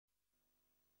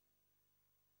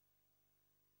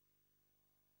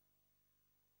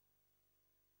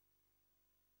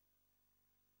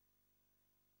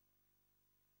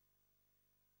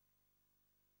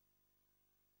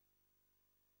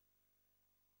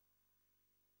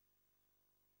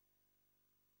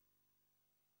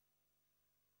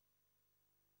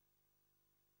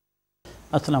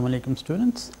Assalamu alaikum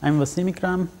students, I am Waseem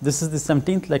Ikram. This is the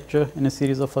 17th lecture in a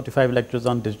series of 45 lectures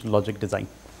on digital logic design.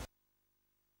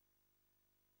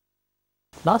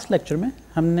 Last lecture में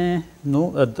हमने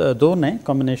दो नए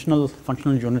combinational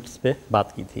functional units पे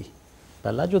बात की थी।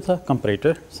 पहला जो था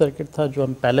कंपैरेटर सर्किट था, जो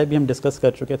हम पहले भी डिस्कस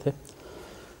कर चुके थे।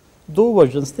 दो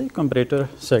वर्जन्स थे कंपैरेटर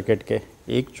सर्किट के।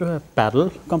 एक जो है पैरेलल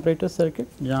कंपैरेटर सर्किट,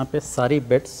 जहाँ पे सारी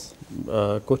बिट्स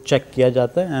को चेक किया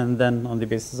जाता है and then on the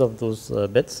basis of those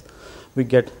bits we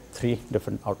get 3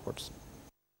 different outputs.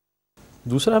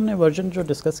 दूसरा हमने वर्जन जो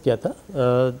डिस्कस किया था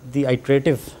the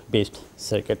iterative based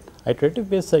circuit. Iterative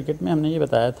based circuit में हमने ये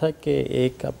बताया था कि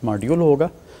एक मॉड्यूल होगा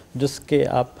जिसके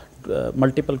आप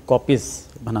मल्टीपल कॉपीज़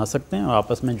बना सकते हैं और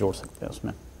आपस में जोड़ सकते हैं।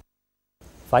 उसमें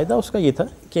फ़ायदा उसका ये था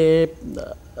कि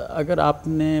अगर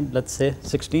आपने लेट्स से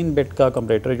 16 बिट का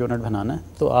कंपैरेटर यूनिट बनाना है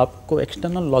तो आपको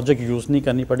एक्सटर्नल लॉजिक यूज़ नहीं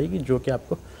करनी पड़ेगी, जो कि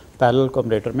आपको पैरेलल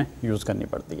कंपैरेटर में यूज़ करनी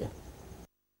पड़ती है।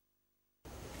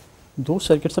 दो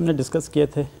सर्किट्स हमने डिस्कस किए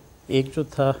थे। एक जो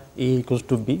था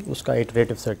A=B, उसका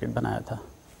आइट्रेटिव सर्किट बनाया था।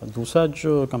 और दूसरा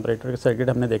जो कंपैरेटर का सर्किट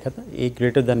हमने देखा था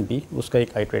A>B, उसका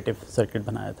एक आइट्रेटिव सर्किट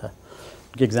बनाया था।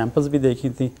 उनकी एग्जांपल्स भी देखी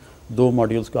थी। दो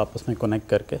मॉड्यूल्स को आपस में कनेक्ट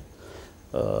करके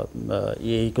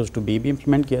A=B भी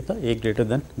इम्प्लीमेंट किया था,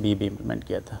 A>B भी इम्प्लीमेंट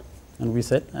किया था। And we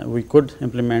said we could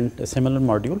implement a similar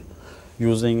module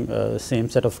using same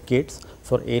set of gets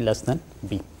for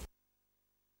A<B।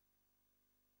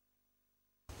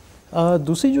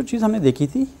 दूसरी जो चीज़ हमने देखी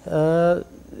थी,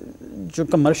 जो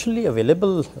कमर्शियली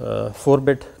अवेलेबल 4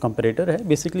 बिट कंपैरेटर है,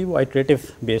 बेसिकली वो आइट्रेटिव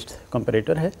बेस्ड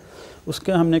कंपैरेटर है।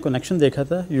 उसका हमने कनेक्शन देखा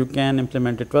था। You can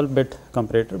implement 12 bit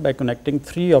comparator bye connecting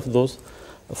 3 of those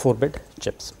 4 bit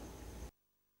chips.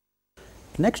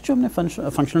 Next जो हमने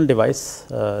फंक्शनल डिवाइस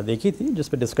देखी थी, जिस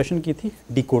पर डिस्कशन की थी,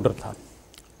 डिकोडर था।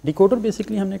 डिकोडर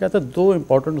बेसिकली हमने कहा था दो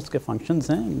इम्पॉर्टेंट उसके फंक्शंस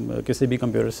हैं किसी भी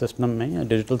कंप्यूटर सिस्टम में या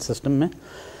डिजिटल सिस्टम में।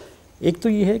 एक तो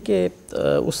ये है कि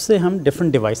उससे हम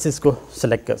डिफरेंट डिवाइसेस को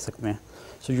सेलेक्ट कर सकते हैं।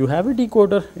 So you have a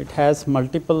decoder, it has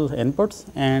multiple inputs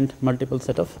and multiple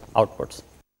set of outputs.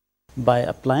 By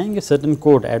applying a certain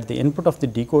code at the input of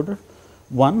the decoder,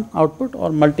 one output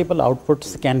और multiple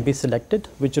outputs can be selected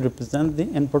which represent the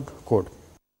input code.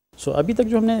 सो अभी तक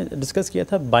जो हमने discuss किया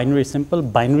था binary, simple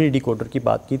binary decoder की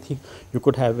बात की थी। You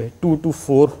could have a 2 to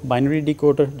 4 binary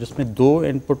decoder, जिसमें 2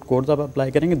 इनपुट कोड्स आप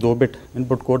अप्लाई करेंगे, 2 बिट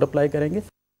इनपुट कोड अप्लाई करेंगे।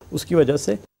 उसकी वजह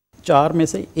से 4 में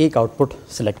से एक आउटपुट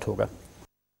सिलेक्ट होगा,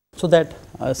 so that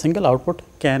single output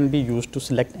can be use to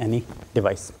select any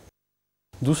device.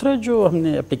 दूसरा जो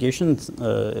हमने एप्लीकेशन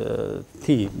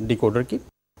थी डिकोडर की,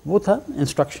 वो था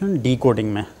इंस्ट्रक्शन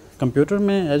डिकोडिंग में। कंप्यूटर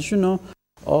में as you know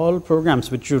all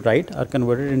programmes which you right are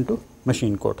converted into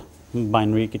machine code.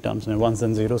 Binary की टर्म्स में 1s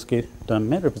and 0s के टर्म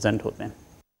में रिप्रेजेंट होते हैं।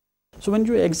 So when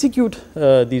you execute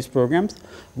these programmes,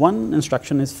 one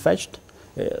instruction is fetched,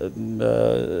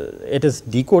 it is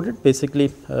decoded basically,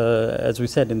 as we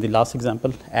said in the last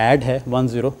example, add है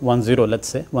 1010,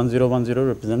 let's say 1010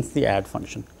 represents the add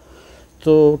function।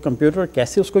 तो computer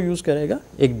कैसे उसको use करेगा,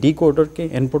 एक decoder के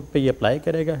input पे ये apply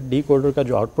करेगा। डिकोडर का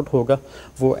जो आउटपुट होगा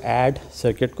वो ऐड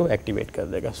सर्किट को एक्टिवेट कर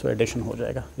देगा, सो एडिशन हो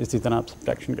जाएगा। इसी तरह आप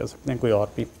सब्ट्रैक्शन कर सकते हैं, कोई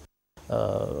और भी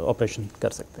ऑपरेशन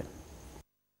कर सकते हैं।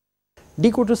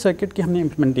 डिकोडर सर्किट की हमने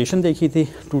इम्प्लीमेंटेशन देखी थी,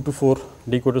 2 to 4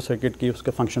 डिकोडर सर्किट की,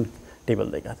 उसका फंक्शन टेबल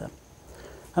देखा था।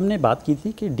 हमने बात की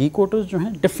थी कि डिकोडर्स जो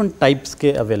हैं डिफरेंट टाइप्स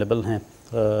के अवेलेबल हैं।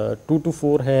 2 to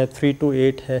 4 है, 3 to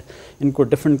 8 है। इनको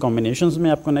डिफरेंट कॉम्बिनेशंस में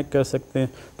आप कनेक्ट कर सकते हैं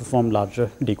टू फॉर्म लार्जर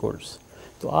डिकोडर्स।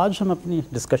 तो आज हम अपनी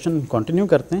डिस्कशन कंटिन्यू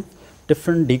करते हैं,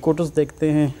 डिफरेंट डिकोडर्स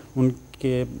देखते हैं,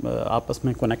 उनके आपस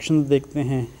में कनेक्शन देखते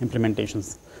हैं,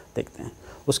 इम्प्लीमेंटेशंस देखते हैं।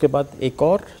 उसके बाद एक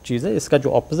और चीज़ है, इसका जो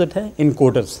ऑपोजिट है,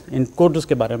 इनकोडर्स। इनकोडर्स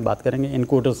के बारे में बात करेंगे,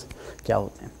 इनकोडर्स क्या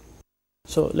होते हैं।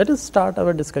 So let us start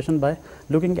our discussion by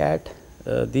looking at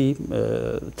the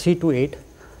 3 to 8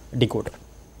 decoder.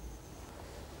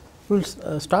 We'll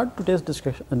start today's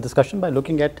discussion by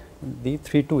looking at the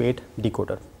 3 to 8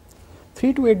 decoder.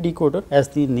 3 to 8 decoder,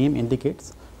 as the name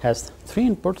indicates, has 3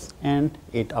 inputs and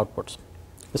 8 outputs.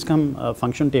 इसका हम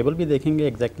function table भी देखेंगे,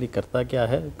 exactly करता क्या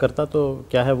है। करता तो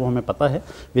क्या है वो हमें पता है।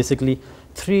 बेसिकली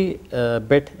 3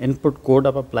 बिट इनपुट कोड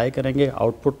आप अप्लाई करेंगे,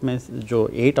 आउटपुट में जो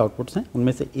 8 आउटपुट्स हैं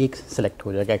उनमें से एक सिलेक्ट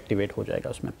हो जाएगा, एक्टिवेट हो जाएगा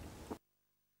उसमें।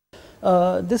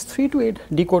 This 3 to 8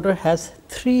 decoder has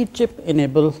 3 chip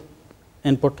enable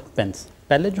input pins.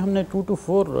 पहले जो हमने 2 to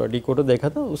 4 डिकोडर देखा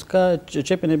था, उसका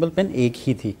चिप इनेबल पिन एक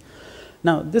ही थी।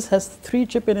 Now, this has 3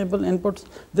 chip enabled inputs.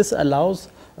 This allows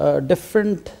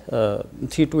different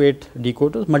 3 to 8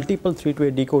 decoders, multiple 3 to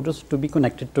 8 decoders to be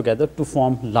connected together to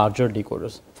form larger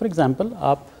decoders. For example,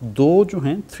 आप दो जो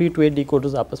हैं 3 to 8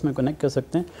 decoders आपस में connect कर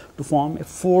सकते हैं to form a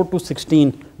 4 to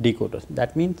 16 decoders.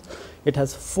 That means it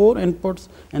has 4 inputs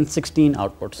and 16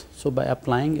 outputs. So by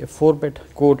applying a 4-bit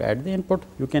code at the input,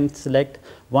 you can select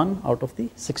one out of the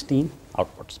 16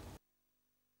 outputs.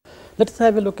 Let us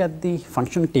have a look at the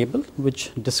function table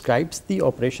which describes the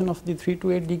operation of the 3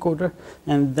 to 8 decoder,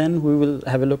 and then we will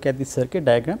have a look at the circuit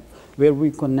diagram where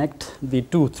we connect the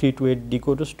two 3 to 8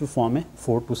 decoders to form a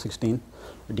 4 to 16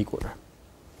 decoder.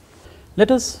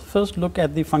 Let us first look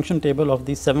at the function table of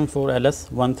the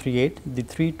 74LS138, the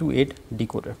 3 to 8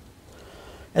 decoder.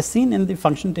 As seen in the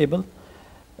function table,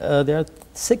 there are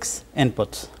 6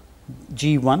 inputs: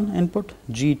 G1 input,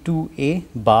 G2A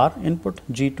bar input,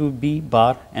 G2B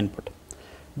bar input.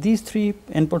 These 3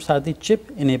 inputs are the chip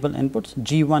enable inputs.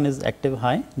 G1 is active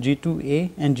high, G2A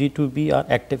and G2B are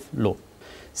active low.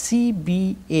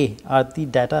 CBA are the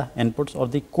data inputs or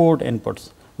the code inputs,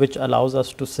 which allows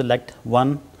us to select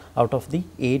one out of the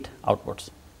 8 outputs.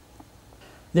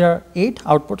 There are 8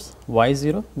 outputs: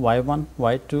 Y0, Y1,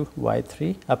 Y2,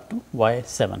 Y3 up to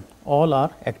Y7. All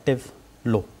are active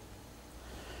low.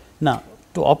 Now,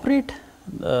 to operate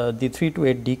the 3 to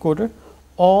 8 decoder,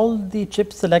 all the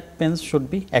chip select pins should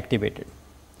be activated.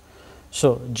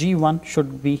 So, G1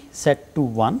 should be set to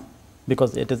 1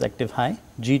 because it is active high,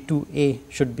 G2A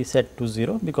should be set to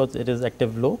 0 because it is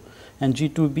active low, and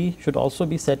G2B should also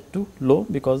be set to low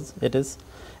because it is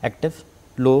active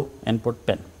low input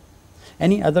pin.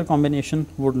 Any other combination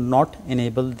would not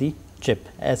enable the chip,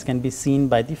 as can be seen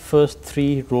by the first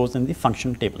 3 rows in the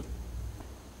function table.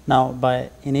 Now,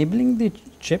 by enabling the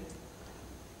chip,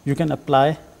 you can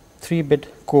apply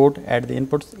 3-bit code at the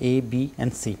inputs A, B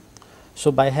and C.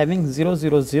 So, by having 0,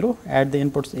 0, 0 at the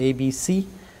inputs A, B, C,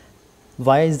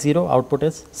 Y0 output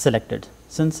is selected.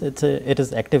 Since it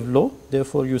is active low,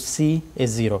 therefore, you see a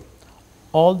 0.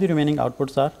 All the remaining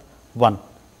outputs are 1.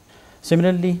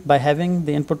 Similarly, by having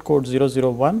the input code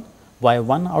 001,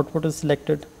 Y1 output is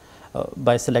selected.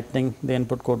 By selecting the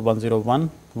input code 101,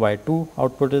 Y2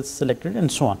 output is selected,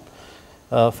 and so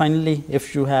on. Finally,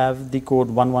 if you have the code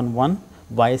 111,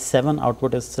 Y7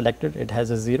 output is selected, it has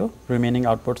a 0, remaining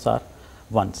outputs are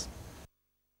 1s.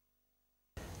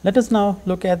 Let us now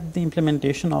look at the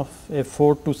implementation of a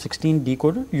 4 to 16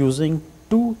 decoder using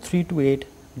two 3 to 8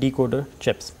 decoder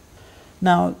chips.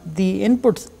 Now, the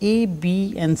inputs A,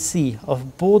 B and C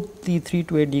of both the 3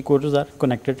 to 8 decoders are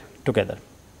connected together.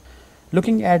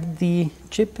 Looking at the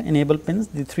chip enable pins,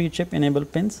 the 3 chip enable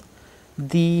pins,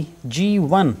 the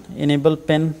G1 enable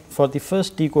pin for the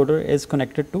first decoder is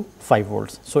connected to 5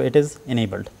 volts. So, it is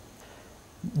enabled.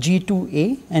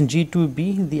 G2A and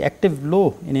G2B, the active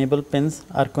low enable pins,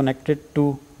 are connected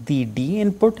to the D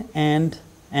input and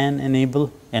an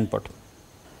enable input.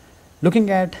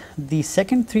 Looking at the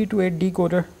second 3 to 8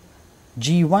 decoder,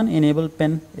 G1 enable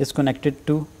pin is connected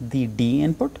to the D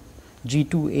input.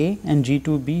 G2A and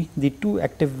G2B, the 2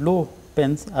 active low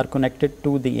pins, are connected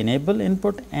to the enable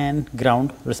input and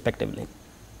ground respectively.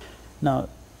 Now,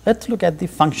 let us look at the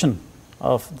function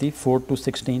of the 4 to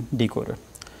 16 decoder.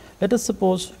 Let us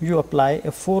suppose you apply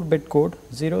a 4-bit code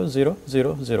 0, 0,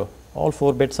 0, 0. All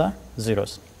 4 bits are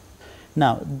zeros.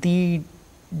 Now, the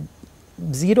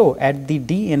 0 at the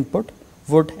D input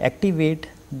would activate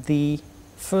the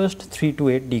first 3 to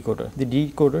 8 decoder, the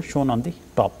decoder shown on the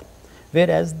top,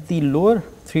 whereas the lower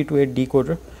 3 to 8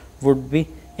 decoder would be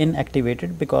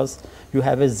inactivated because you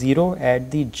have a 0 at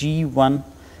the G1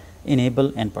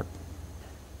 enable input.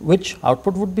 Which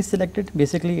output would be selected?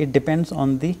 Basically, it depends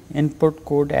on the input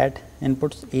code at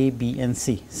inputs A, B and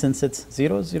C. Since it is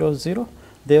 0, 0, 0,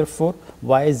 therefore,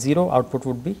 Y0 output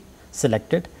would be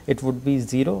selected. It would be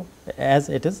 0 as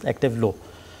it is active low.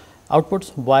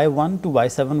 Outputs Y1 to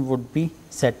Y7 would be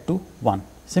set to 1.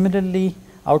 Similarly,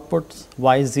 outputs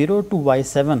Y0 to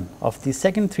Y7 of the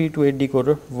second 3 to 8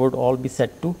 decoder would all be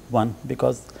set to 1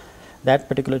 because that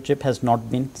particular chip has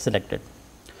not been selected.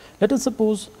 Let us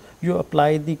suppose you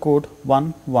apply the code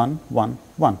 1, 1, 1,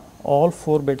 1. All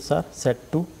 4 bits are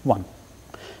set to 1.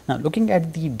 Now, looking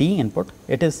at the D input,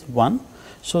 it is 1.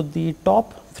 So, the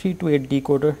top 3 to 8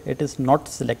 decoder, it is not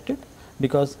selected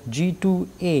because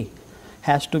G2A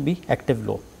has to be active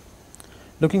low.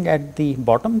 Looking at the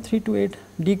bottom 3 to 8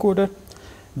 decoder,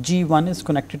 G1 is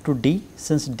connected to D.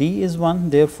 Since D is 1,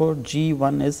 therefore,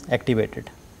 G1 is activated.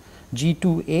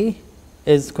 G2A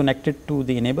is connected to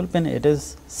the enable pin, it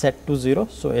is set to 0.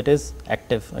 So, it is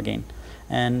active again,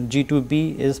 and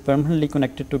G2B is permanently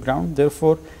connected to ground.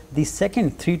 Therefore, the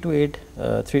second 3 to 8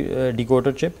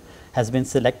 decoder chip has been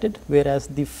selected, whereas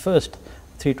the first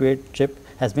 3 to 8 chip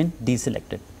has been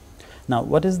deselected. Now,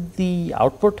 what is the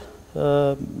output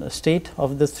state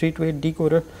of this 3 to 8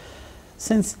 decoder?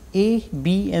 Since A,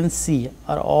 B and C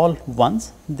are all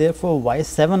 1s, therefore,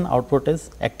 Y7 output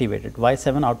is activated,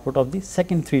 Y7 output of the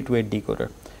second 3 to 8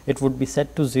 decoder. It would be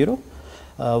set to 0,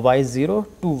 Y0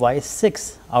 to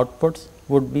Y6 outputs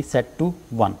would be set to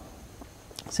 1.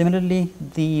 Similarly,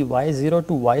 the Y0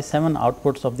 to Y7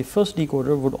 outputs of the first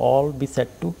decoder would all be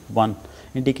set to 1,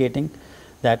 indicating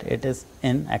that it is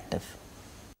inactive.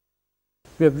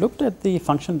 We have looked at the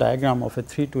function diagram of a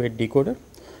 3 to 8 decoder.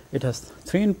 It has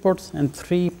 3 inputs and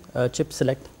 3 chip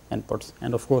select inputs,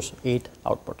 and of course 8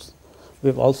 outputs. We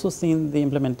have also seen the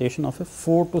implementation of a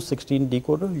 4 to 16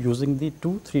 decoder using the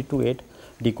two 3 to 8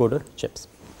 decoder chips.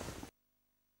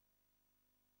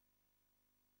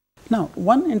 Now,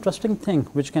 one interesting thing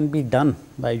which can be done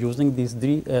by using these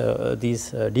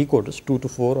decoders, 2 to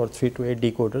 4 or 3 to 8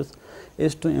 decoders,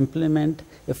 is to implement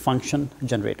a function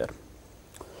generator.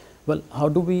 Well, how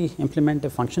do we implement a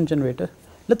function generator?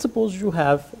 Let's suppose you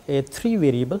have a 3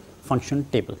 variable function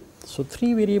table. So,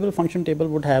 3 variable function table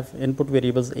would have input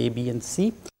variables A, B and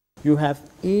C. You have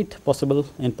 8 possible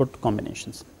input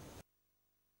combinations.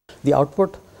 The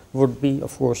output would be,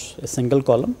 of course, a single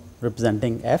column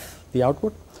representing F, the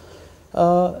output.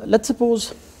 Let's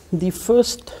suppose the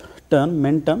first term,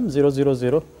 min term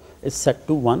 000 is set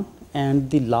to 1, and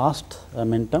the last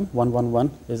min term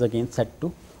 111 is again set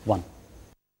to 1.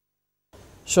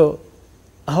 So,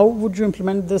 how would you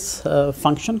implement this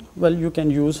function? Well, you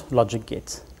can use logic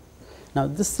gates. Now,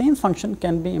 this same function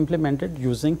can be implemented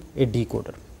using a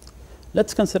decoder.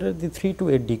 Let's consider the 3 to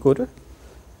 8 decoder.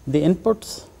 The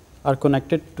inputs are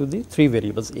connected to the 3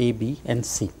 variables A, B and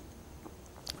C.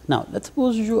 Now, let's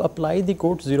suppose you apply the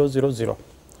code 000.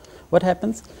 What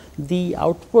happens? The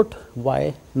output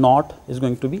Y naught is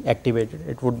going to be activated.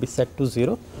 It would be set to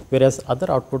 0, whereas other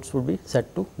outputs would be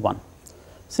set to 1.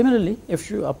 Similarly, if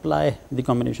you apply the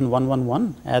combination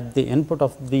 111 at the input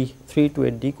of the 3 to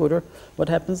 8 decoder, what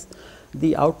happens?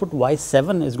 The output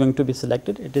Y7 is going to be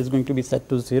selected. It is going to be set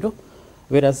to 0,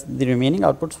 whereas the remaining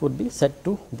outputs would be set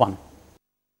to 1.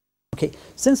 Okay.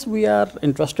 Since we are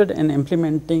interested in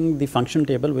implementing the function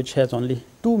table which has only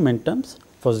 2 minterms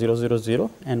for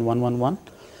 000 and 111,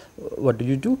 what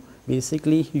do?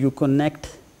 Basically, you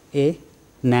connect a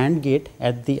NAND gate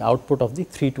at the output of the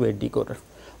 3 to 8 decoder.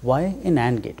 Why a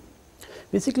NAND gate?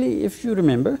 Basically, if you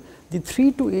remember, the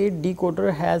 3 to 8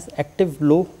 decoder has active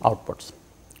low outputs.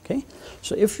 Okay.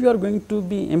 So, if you are going to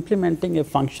be implementing a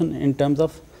function in terms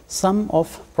of sum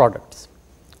of products,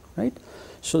 right.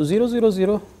 So,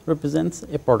 000 represents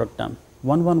a product term,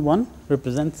 111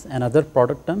 represents another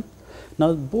product term.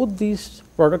 Now, both these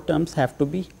product terms have to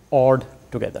be ORed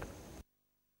together.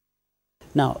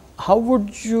 Now, how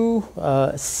would you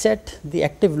set the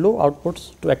active low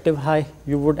outputs to active high?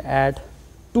 You would add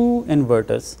 2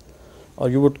 inverters, or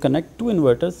you would connect 2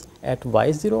 inverters at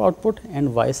Y0 output and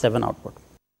Y7 output,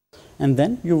 and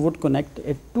then you would connect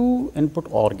a 2 input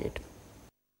OR gate.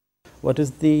 What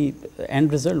is the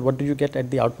end result? What do you get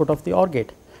at the output of the OR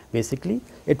gate? Basically,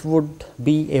 it would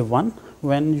be a 1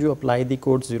 when you apply the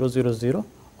code 000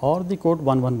 or the code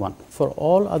 111. For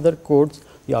all other codes,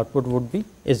 the output would be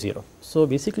a 0. So,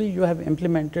 basically, you have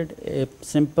implemented a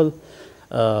simple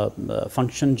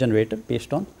function generator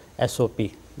based on SOP,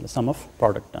 the sum of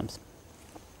product terms.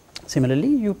 Similarly,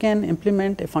 you can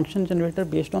implement a function generator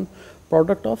based on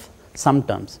product of sum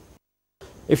terms.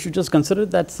 If you just consider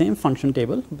that same function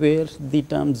table where the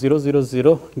term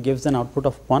 000 gives an output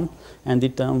of 1 and the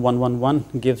term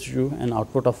 111 gives you an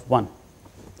output of 1.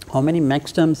 How many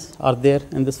max terms are there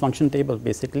in this function table?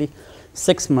 Basically,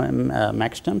 6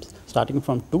 max terms starting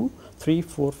from 2, 3,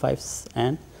 4, 5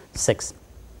 and 6.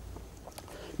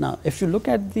 Now, if you look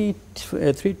at the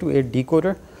 3 to 8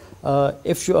 decoder,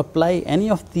 if you apply any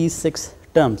of these 6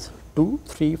 terms, 2,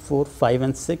 3, 4, 5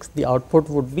 and 6, the output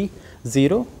would be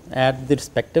 0 at the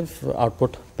respective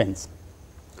output pins.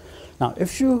 Now,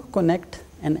 if you connect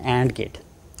an AND gate,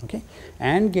 okay,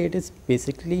 AND gate is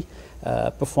basically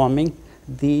performing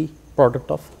the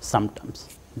product of sum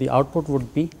terms. The output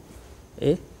would be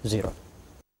a 0.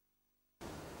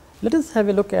 Let us have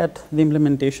a look at the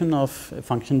implementation of a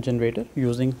function generator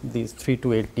using these 3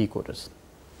 to 8 decoders.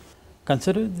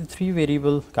 Consider the 3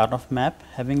 variable Karnaugh map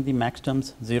having the max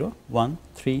terms 0, 1,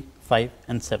 3, 5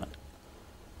 and 7.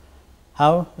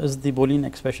 How is the Boolean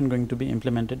expression going to be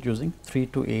implemented using 3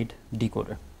 to 8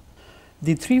 decoder?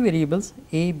 The 3 variables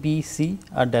A, B, C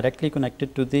are directly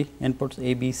connected to the inputs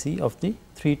A, B, C of the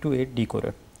 3 to 8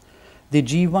 decoder. The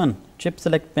G1 chip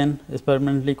select pin is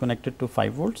permanently connected to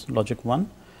 5 volts, logic 1.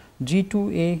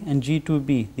 G2A and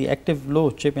G2B, the active low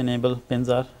chip enable pins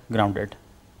are grounded.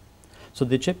 So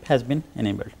the chip has been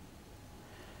enabled.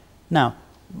 Now,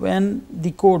 when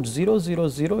the code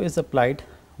 000 is applied,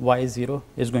 Y0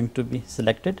 is going to be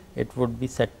selected, it would be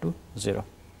set to 0.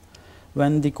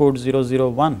 When the code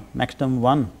 001, maximum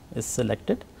 1 is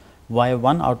selected,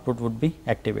 Y1 output would be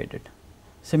activated.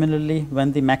 Similarly,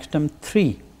 when the maximum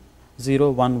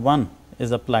 3011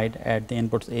 is applied at the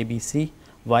inputs ABC,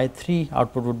 Y3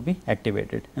 output would be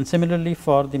activated, and similarly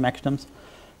for the maxims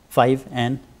 5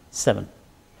 and 7.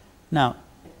 Now,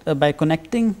 by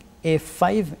connecting a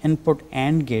 5 input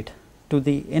AND gate to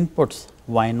the inputs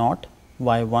Y0,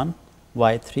 Y1,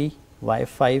 Y3,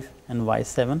 Y5 and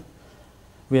Y7,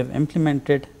 we have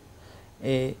implemented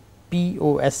a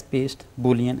POS based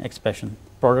Boolean expression,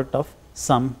 product of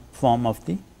some form of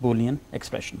the Boolean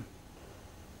expression.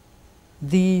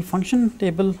 The function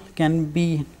table can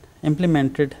be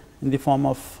implemented in the form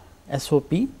of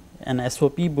SOP, an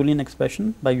SOP Boolean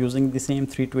expression by using the same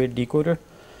 3 to 8 decoder.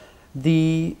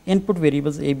 The input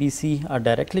variables ABC are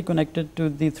directly connected to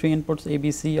the 3 inputs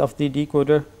ABC of the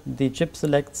decoder. The chip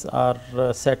selects are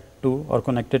set to or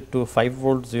connected to 5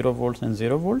 volts, 0 volts and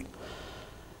 0 volt.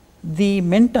 The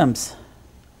minterms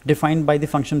defined by the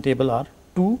function table are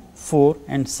 2, 4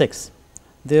 and 6.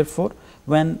 Therefore,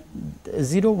 when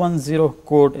 010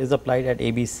 code is applied at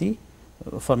ABC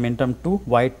for minterm 2,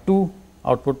 Y2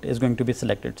 output is going to be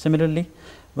selected. Similarly,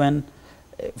 when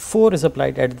 4 is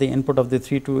applied at the input of the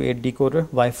 3 to 8 decoder,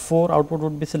 Y4 output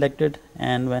would be selected,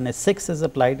 and when a 6 is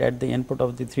applied at the input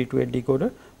of the 3 to 8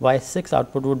 decoder, Y6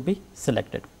 output would be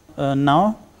selected.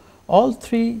 Now, all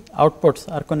 3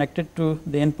 outputs are connected to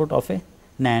the input of a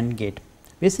NAND gate.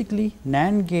 Basically,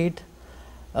 NAND gate,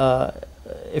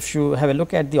 if you have a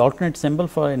look at the alternate symbol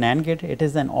for a NAND gate, it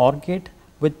is an OR gate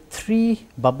with 3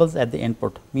 bubbles at the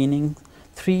input, meaning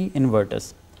 3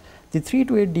 inverters. The 3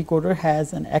 to 8 decoder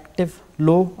has an active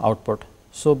low output.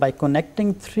 So, by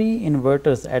connecting 3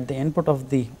 inverters at the input of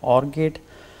the OR gate,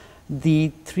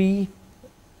 the 3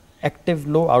 active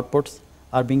low outputs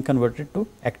are being converted to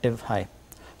active high.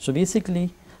 So, basically,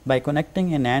 by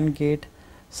connecting an AND gate,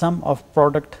 sum of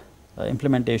product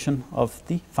implementation of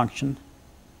the function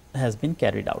has been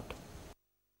carried out.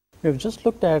 We have just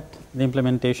looked at the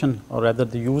implementation, or rather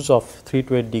the use of 3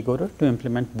 to 8 decoder to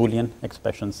implement Boolean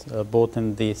expressions, both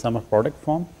in the sum of product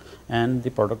form and the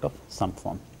product of sum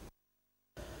form.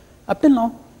 Up till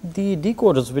now, the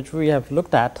decoders which we have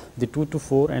looked at, the 2 to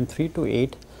 4 and 3 to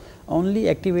 8, only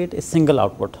activate a single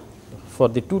output. For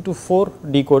the 2 to 4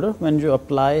 decoder, when you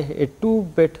apply a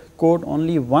 2-bit code,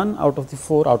 only 1 out of the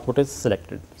 4 output is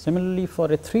selected. Similarly,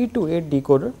 for a 3 to 8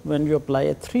 decoder, when you apply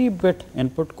a 3-bit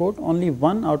input code, only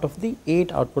 1 out of the 8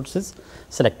 outputs is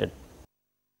selected.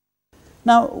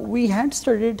 Now, we had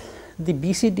studied the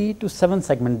BCD to 7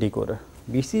 segment decoder.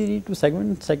 BCD to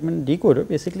segment decoder,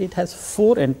 basically it has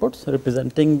 4 inputs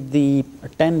representing the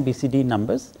 10 BCD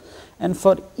numbers, and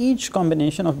for each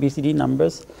combination of BCD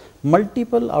numbers,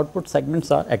 multiple output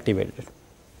segments are activated.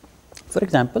 For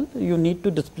example, you need to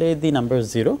display the number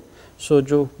 0. So,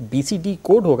 जो BCD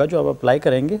code होगा जो आप apply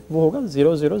करेंगे वो होगा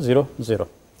 0000.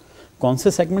 कौन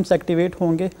से segments activate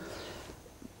होंगे?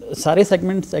 सारे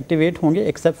सेगमेंट्स एक्टिवेट होंगे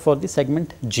except for the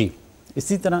segment G.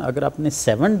 इसी तरह अगर आपने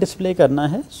 7 डिस्प्ले करना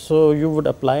है, so you would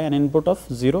apply N input of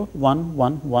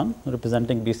 0111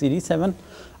 representing BCD 7.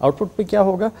 Output पे क्या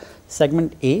होगा?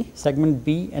 Segment A, segment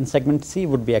B and segment C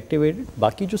would be activated.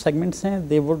 बाकी जो सेगमेंट्स हैं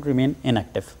दे वुड रिमेन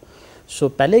इनएक्टिव. सो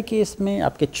पहले केस में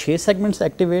आपके 6 सेगमेंट्स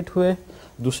एक्टिवेट हुए,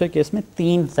 दूसरे केस में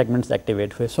 3 सेगमेंट्स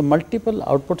एक्टिवेट हुए. So multiple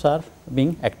outputs are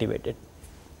being activated.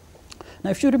 Now,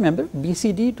 if you remember,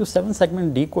 BCD to 7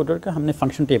 segment decoder का हमने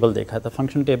function table देखा था.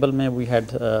 Function table में we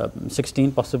had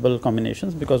 16 possible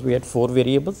combinations because we had 4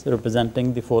 variables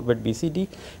representing the 4-bit BCD,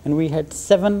 and we had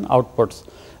 7 outputs,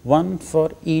 1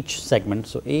 for each segment.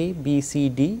 So, A, B, C,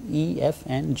 D, E, F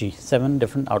and G, 7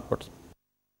 different outputs.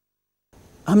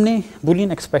 हमने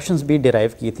Boolean expressions भी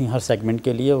derive की थी हर segment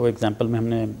के लिए. वो example में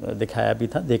हमने दिखाया भी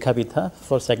था, देखा भी था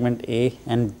for segment A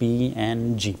and B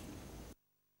and G.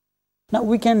 Now,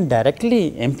 we can directly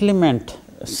implement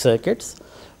circuits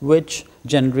which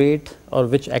generate or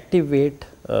which activate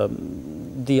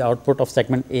the output of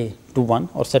segment A to 1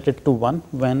 or set it to 1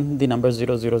 when the number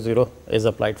 000 is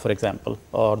applied, for example,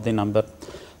 or the number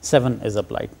 7 is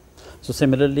applied. So,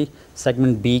 similarly,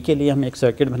 segment B के लिए हम एक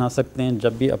circuit बना सकते हैं.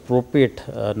 जब भी appropriate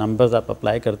numbers आप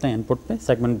apply करते हैं input पे,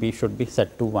 segment B should be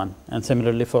set to 1, and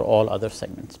similarly for all other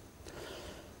segments.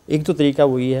 एक तो तरीका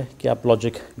वही है कि आप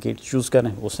लॉजिक गेट चूज़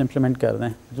करें, उसे इम्प्लीमेंट कर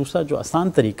दें. दूसरा जो आसान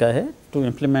तरीका है to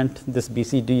implement this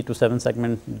BCD to 7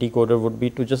 segment decoder would be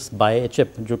to just by a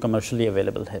chip जो कमर्शियली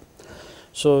अवेलेबल है.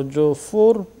 सो जो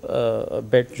 4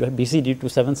 बिट जो है BCD to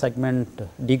 7 segment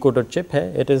decoder chip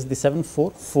है, it is the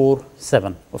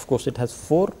 7447. Of course it has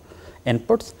 4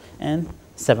 inputs and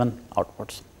 7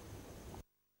 outputs.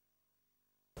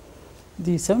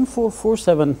 The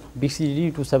 7447 BCD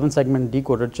to 7 segment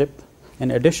decoder chip,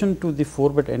 in addition to the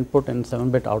 4-bit input and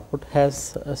 7-bit output, has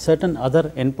certain other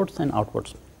inputs and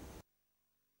outputs.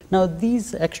 Now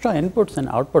these extra inputs and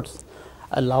outputs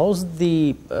allows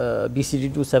the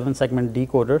BCD to 7 segment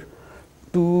decoder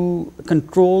to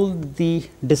control the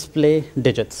display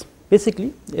digits.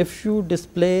 Basically, if you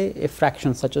display a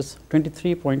fraction such as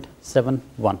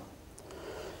 23.71,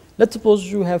 let's suppose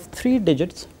you have 3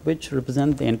 digits which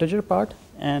represent the integer part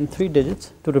and 3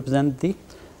 digits to represent the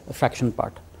fraction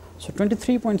part. So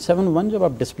 23.71 जब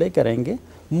आप display करेंगे,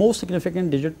 most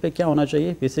significant digit पे क्या होना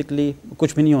चाहिए? Basically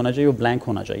कुछ भी नहीं होना चाहिए, वो ब्लैंक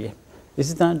होना चाहिए.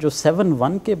 इसी तरह जो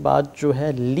 71 के बाद जो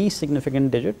है लीस्ट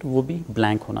सिग्निफिकेंट डिजिट, वो भी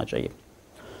ब्लैंक होना चाहिए.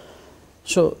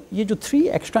 ये जो 3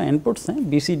 एक्स्ट्रा इनपुट्स हैं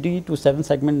BCD to 7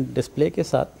 सेगमेंट डिस्प्ले के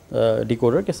साथ,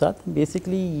 डिकोडर के साथ,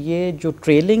 बेसिकली ये जो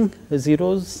ट्रेलिंग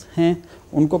ज़ीरोज़ हैं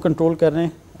उनको कंट्रोल कर रहे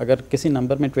हैं. अगर किसी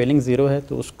नंबर में ट्रेलिंग ज़ीरो है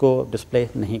तो उसको डिस्प्ले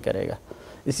नहीं करेगा.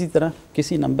 इसी तरह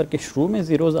किसी नंबर के शुरू में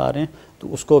ज़ीरोज़ आ रहे हैं तो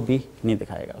उसको भी नहीं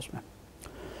दिखाएगा उसमें.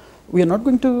 We are not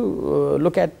going to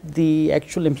look at the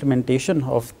actual implementation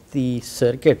of the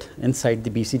circuit inside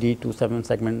the BCD to 7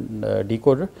 segment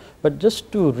decoder, but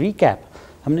just to recap,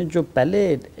 हमने जो पहले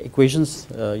इक्वेशंस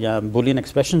या बूलियन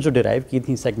एक्सप्रेशन जो डिराइव की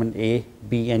थी segment A,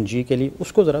 B and G के लिए,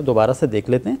 उसको ज़रा दोबारा से देख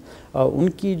लेते हैं.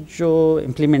 उनकी जो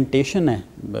इम्प्लीमेंटेशन है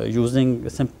यूजिंग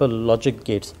सिंपल लॉजिक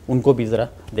गेट्स, उनको भी ज़रा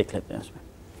देख लेते हैं. उसमें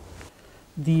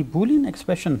the Boolean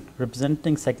expression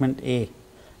representing segment A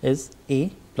is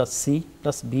A plus C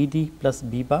plus BD plus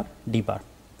B bar D bar.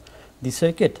 The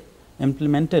circuit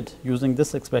implemented using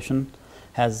this expression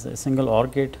has a single OR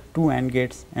gate, 2 AND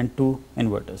gates and 2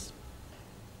 inverters.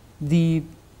 The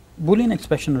Boolean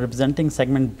expression representing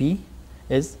segment B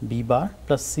is B bar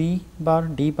plus C bar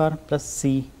D bar plus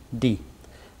C D.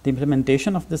 The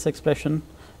implementation of this expression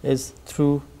is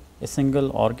through a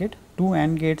single OR gate, 2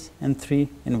 AND gates and 3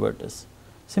 inverters.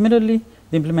 Similarly,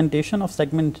 the implementation of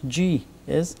segment G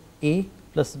is A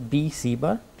plus B C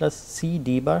bar plus C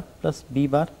D bar plus B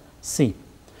bar C.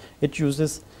 It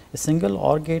uses a single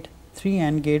OR gate, 3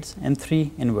 AND gates and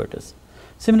 3 inverters.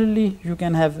 Similarly, you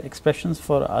can have expressions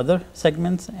for other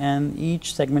segments, and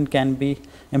each segment can be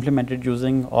implemented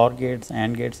using OR gates,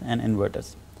 AND gates and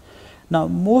inverters. Now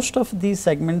most of these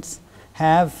segments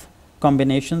have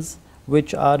combinations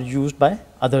which are used by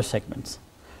other segments.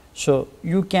 So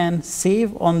you can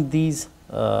save on these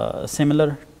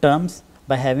similar terms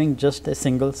by having just a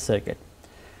single circuit.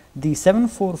 The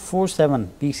 7447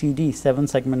 BCD 7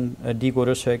 segment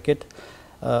decoder circuit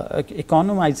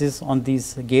economizes on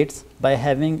these gates by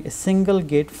having a single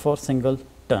gate for single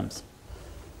terms.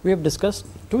 We have discussed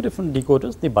 2 different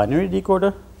decoders: the binary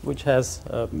decoder, which has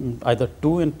either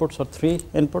 2 inputs or 3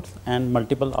 inputs and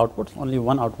multiple outputs, only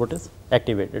one output is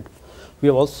activated. We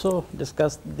have also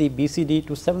discussed the BCD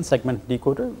to 7 segment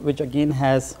decoder, which again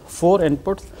has 4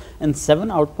 inputs and 7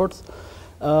 outputs.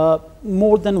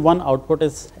 More than one output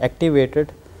is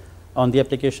activated on the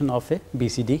application of a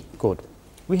BCD code.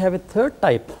 We have a third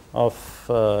type of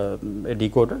a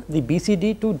decoder, the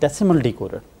BCD to decimal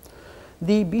decoder.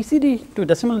 The BCD to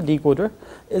decimal decoder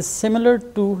is similar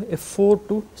to a 4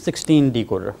 to 16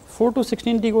 decoder. 4 to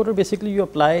 16 decoder, basically you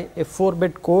apply a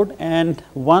 4-bit code and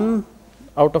one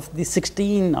out of the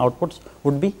 16 outputs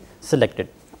would be selected.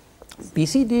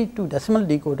 BCD to decimal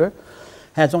decoder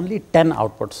has only 10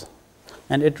 outputs,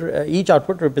 and each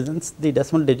output represents the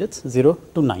decimal digits 0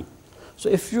 to 9. So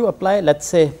if you apply, let's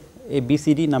say, a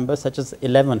BCD number such as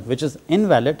 11, which is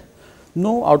invalid,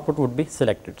 no output would be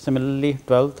selected. Similarly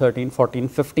 12, 13, 14,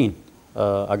 15,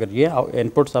 अगर ये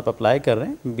inputs आप apply कर रहे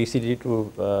हैं BCD to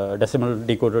decimal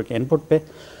decoder के input पे,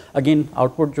 again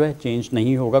output जो है change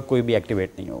नहीं होगा, कोई भी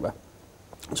activate नहीं होगा.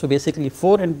 So basically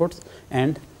 4 inputs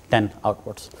and 10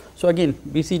 outputs. So again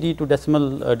BCD to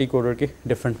decimal decoder के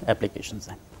different applications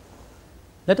हैं.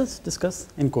 Let us discuss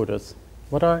encoders.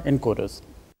 What are encoders?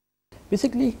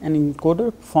 Basically an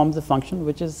encoder forms a function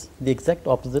which is the exact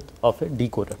opposite of a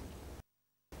decoder.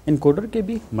 Encoder के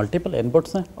भी multiple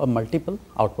inputs हैं और multiple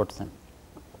outputs हैं.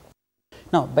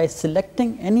 Now by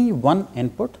selecting any one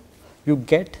input, you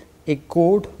get a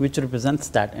code which represents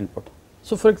that input.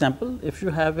 So for example, if you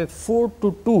have a 4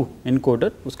 to 2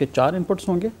 encoder, उसके 4 inputs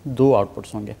होंगे, 2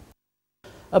 outputs होंगे.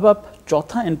 अब आप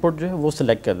चौथा input जो है वो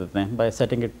select कर देते हैं by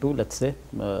setting it to, let's say,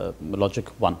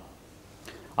 logic 1.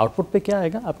 Output पे क्या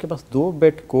आएगा? आपके पास 2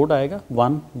 बिट कोड आएगा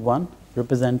 1 1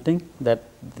 representing that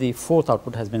the fourth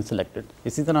output has been selected.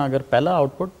 इसी तरह अगर पहला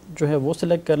आउटपुट जो है वो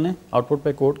सिलेक्ट कर लें, आउटपुट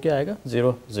पे कोड क्या आएगा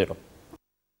 0 0.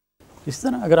 इसी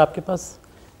तरह अगर आपके पास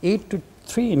 8 to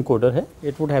 3 इनकोडर है,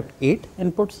 it would have 8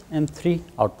 inputs and 3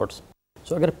 outputs.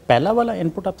 सो अगर पहला वाला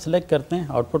इनपुट आप सिलेक्ट करते हैं,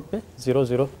 आउटपुट पे 0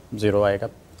 0 0 आएगा.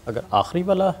 अगर आखिरी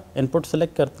वाला इनपुट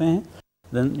सिलेक्ट करते हैं,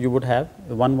 then you would have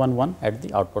 1 1 1 at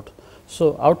the output.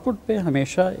 So output पे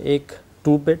हमेशा एक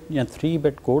 2 बिट या 3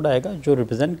 बिट कोड आएगा जो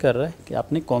रिप्रेजेंट कर रहा है कि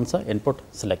आपने कौन सा इनपुट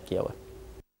सेलेक्ट किया हुआ है.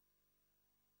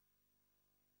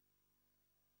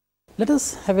 Let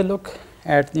us have a look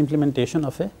at the implementation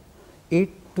of A 8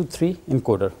 to 3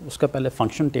 encoder. उसका पहले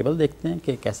फंक्शन टेबल देखते हैं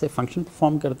कि कैसे फंक्शन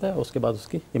परफॉर्म करता है, उसके बाद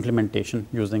उसकी इम्प्लीमेंटेशन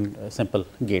यूजिंग सिंपल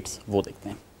गेट्स वो देखते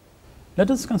हैं.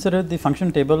 Let us consider the function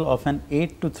table of an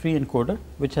 8 to 3 encoder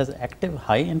which has active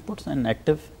high inputs and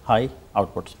active high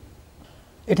outputs.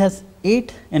 It has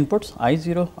 8 inputs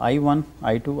I0, I1,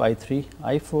 I2, I3,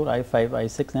 I4, I5,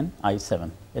 I6 and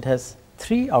I7. It has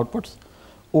 3 outputs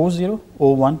O0,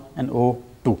 O1 and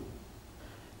O2.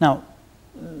 Now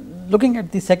looking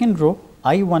at the second row,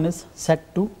 I1 is set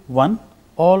to 1,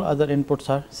 all other inputs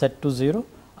are set to 0.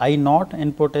 I0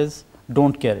 input is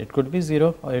don't care, it could be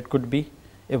 0 or it could be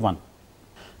a 1.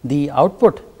 The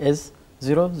output is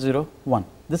 0 0 1.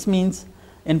 This means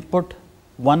input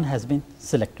 1 has been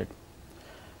selected.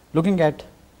 Looking at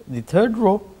the third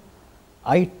row,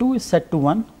 I2 is set to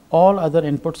 1, all other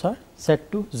inputs are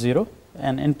set to 0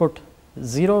 and input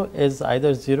 0 is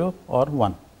either 0 or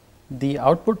 1. The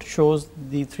output shows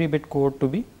the 3-bit code to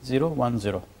be 0 1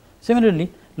 0. Similarly,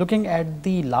 looking at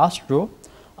the last row,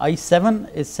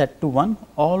 I7 is set to 1,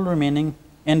 all remaining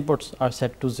inputs are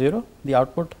set to 0, the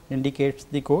output indicates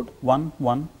the code 1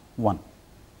 1 1.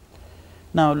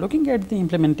 Now looking at the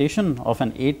implementation of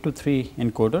an 8 to 3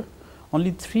 encoder,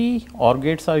 only 3 OR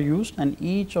gates are used and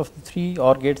each of the 3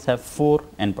 OR gates have 4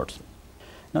 inputs.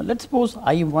 Now let us suppose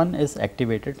I1 is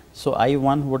activated, so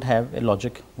I1 would have a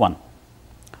logic 1.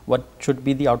 What should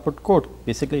be the output code?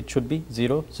 Basically it should be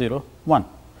 0 0 1.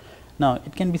 Now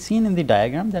it can be seen in the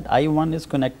diagram that I1 is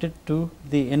connected to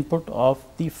the input of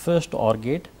the first OR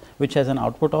gate which has an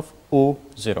output of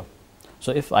O0.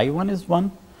 So if I1 is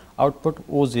 1, output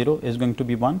O0 is going to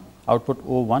be 1, output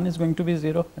O1 is going to be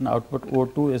 0 and output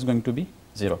O2 is going to be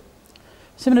 0.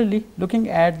 Similarly, looking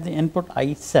at the input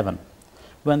I7,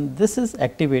 when this is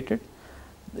activated,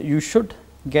 you should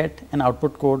get an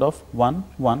output code of 1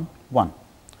 1 1.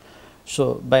 So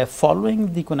by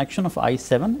following the connection of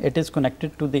I7, it is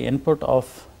connected to the input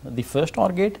of the first OR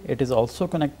gate, it is also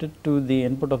connected to the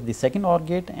input of the second OR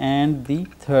gate and the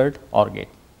third OR gate.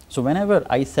 So whenever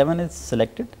I7 is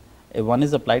selected, a 1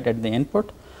 is applied at the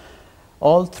input,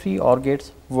 all 3 OR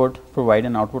gates would provide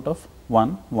an output of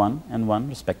 1 1 and 1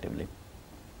 respectively.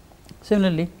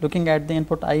 Similarly, looking at the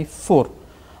input I4,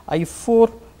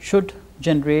 I4 should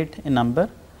generate a number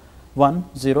 1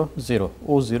 0 0,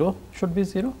 O0 should be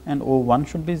 0 and O1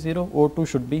 should be 0, O2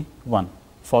 should be 1.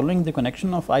 Following the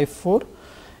connection of I4,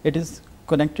 it is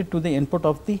connected to the input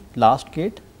of the last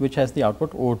gate which has the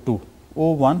output O2.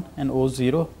 O1 and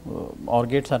O0 OR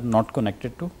gates are not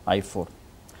connected to I4.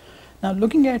 Now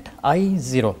looking at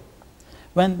I0,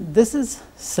 when this is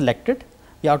selected,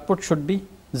 the output should be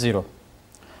 0.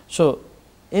 So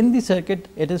in the circuit,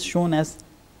 it is shown as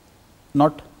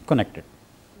not connected.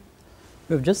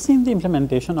 We have just seen the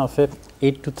implementation of a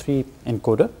 8 to 3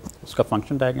 encoder. उसका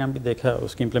function diagram भी देखा,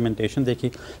 उसकी implementation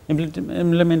देखी.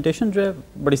 Implementation जो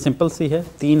है बड़ी simple सी है.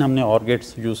 3 हमने OR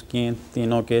गेट्स यूज़ किए,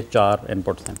 तीनों के 4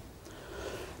 इनपुट्स हैं.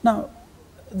 Now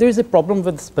there is a problem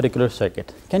with this particular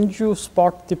circuit. Can you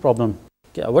spot the problem?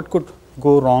 What could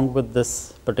go wrong with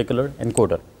this particular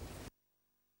encoder?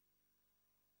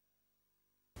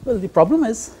 Well, the problem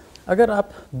is अगर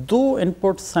आप 2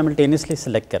 inputs simultaneously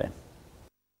select करें,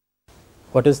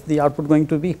 what is the output going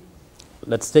to be?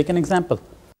 Let's take an example.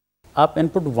 आप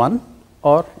input 1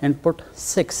 और input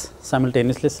 6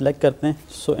 simultaneously select करते हैं.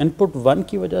 So input 1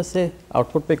 की वजह से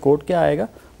output पे कोड क्या आएगा?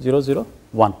 0 0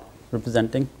 1,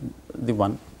 representing the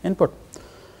 1 input.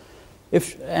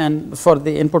 And for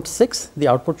the input 6, the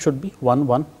output should be 1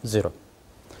 1 0.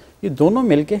 ये दोनों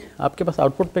मिलके आपके पास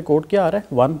output पे कोड क्या आ रहा है?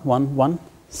 1 1 1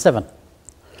 7.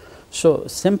 सो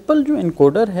सिंपल जो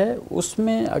इनकोडर है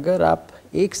उसमें अगर आप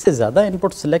एक से ज़्यादा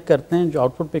इनपुट सेलेक्ट करते हैं, जो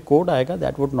आउटपुट पे कोड आएगा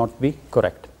that would not be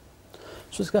correct.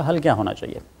 सो इसका हल क्या होना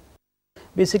चाहिए?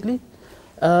 Basically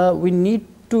we need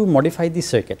to modify the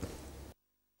circuit.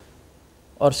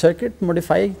 और सर्किट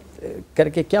मॉडिफाई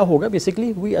करके क्या होगा?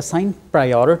 Basically we assign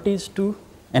priorities to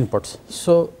inputs.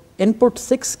 So input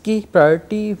 6 की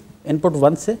प्रायोरिटी इनपुट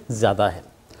 1 से ज़्यादा है.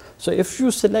 So if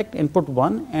you select input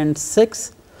 1 and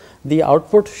 6, the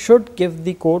output should give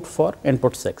the code for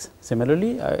input 6.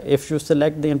 Similarly, if you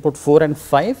select the input 4 and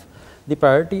 5, the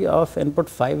priority of input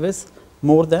 5 is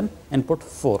more than input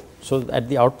 4. So, at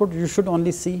the output you should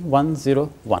only see 1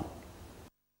 0 1.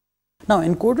 Now,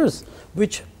 encoders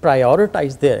which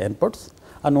prioritize their inputs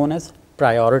are known as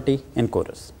priority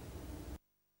encoders.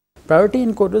 Priority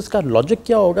encoders का logic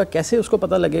क्या होगा, कैसे उसको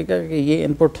पता लगेगा कि ये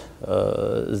input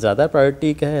ज़्यादा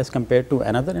प्रायोरिटी का है as compare to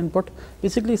another input?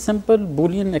 Basically simple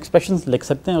Boolean expressions लिख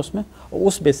सकते हैं उसमें, और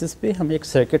उस बेसिस पे हम एक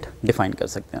सर्किट डिफाइन कर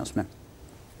सकते हैं उसमें.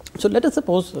 So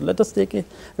let us take a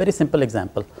very simple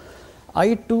example.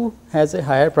 I2 has a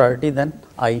higher priority then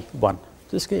I1.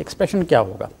 तो इसके एक्सप्रेशन क्या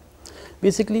होगा?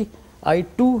 बेसिकली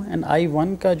I2 एंड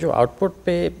I1 का जो आउटपुट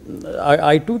पे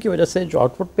I2 की वजह से जो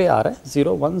आउटपुट पे आ रहा है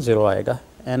 0 1 0 आएगा,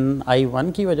 एंड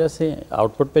I1 की वजह से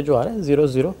आउटपुट पे जो आ रहा है 0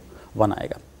 0 1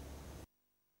 आएगा.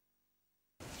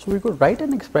 So we could write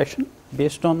an expression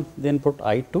based on the input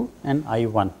I2 and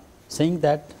I1, saying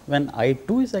that when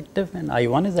I2 is active and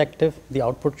I1 is active, the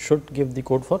output should give the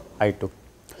code for I2.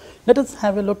 Let us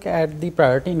have a look at the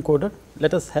priority encoder.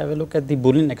 Let us have a look at the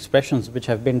Boolean expressions which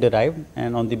have been derived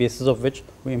and on the basis of which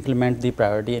we implement the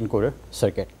priority encoder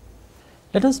circuit.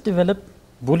 Let us develop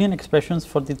Boolean expressions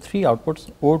for the three outputs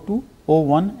O2,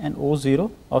 O1 and O0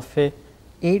 of a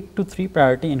 8 to 3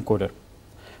 priority encoder.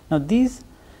 Now, these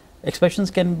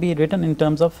expressions can be written in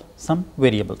terms of some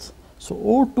variables. So,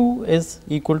 O2 is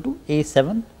equal to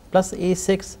A7 plus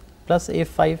A6 plus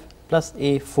A5 plus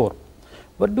A4.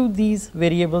 What do these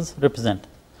variables represent?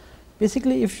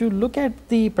 Basically, if you look at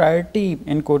the priority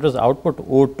encoder's output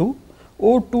O2,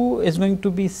 O2 is going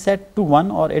to be set to 1,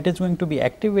 or it is going to be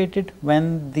activated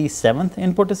when the 7th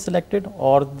input is selected,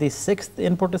 or the 6th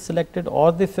input is selected,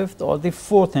 or the 5th or the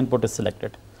 4th input is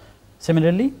selected.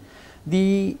 Similarly,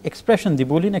 the expression, the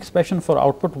Boolean expression for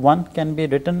output 1 can be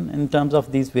written in terms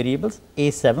of these variables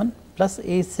A7 plus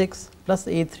A6 plus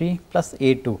A3 plus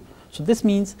A2. So, this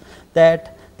means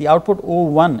that the output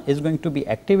O1 is going to be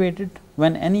activated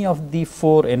when any of the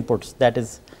 4 inputs, that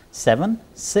is 7,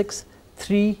 6,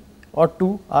 3 or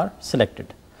 2 are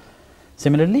selected.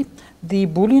 Similarly, the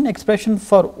Boolean expression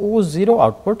for O0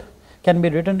 output can be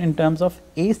written in terms of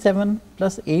A7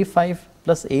 plus A5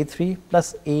 plus A3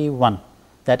 plus A1.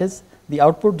 That is, the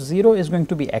output 0 is going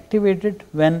to be activated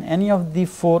when any of the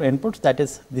 4 inputs, that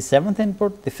is the 7th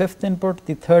input, the 5th input,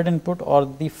 the 3rd input or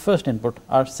the 1st input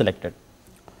are selected.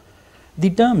 The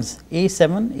terms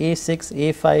A7, A6,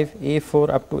 A5, A4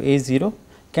 up to A0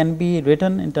 can be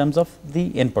written in terms of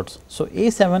the inputs. So,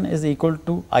 A7 is equal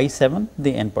to I7,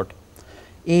 the input.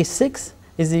 A6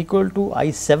 is equal to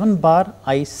I7 bar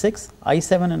I6.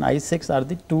 I7 and I6 are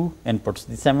the 2 inputs,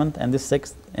 the 7th and the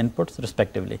 6th inputs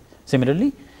respectively.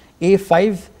 Similarly,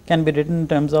 A5 can be written in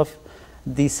terms of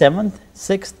the 7th,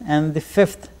 6th and the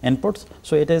 5th inputs.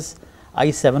 So, it is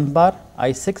I7 bar,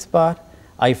 I6 bar,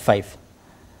 I5.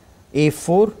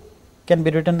 A4 can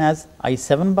be written as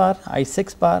I7 bar,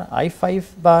 I6 bar, I5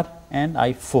 bar and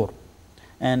I4.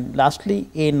 And lastly,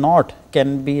 A0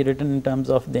 can be written in terms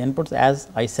of the inputs as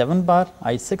I7 bar,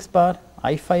 I6 bar,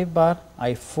 I5 bar,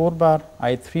 I4 bar,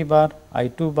 I3 bar,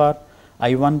 I2 bar,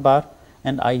 I1 bar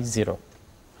and I0.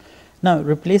 Now,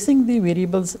 replacing the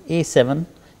variables A7,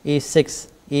 A6,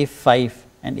 A5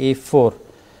 and A4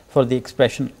 for the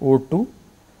expression O2,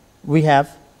 we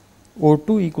have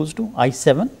O2 equals to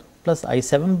I7 plus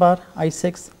I7 bar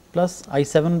I6 plus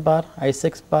I7 bar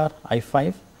I6 bar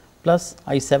I5 plus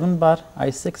I7 bar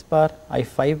I6 bar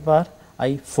I5 bar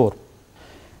I4.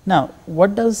 Now,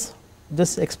 what does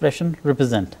this expression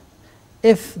represent?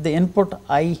 If the input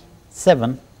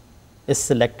I7 is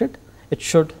selected, it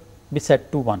should be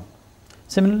set to 1.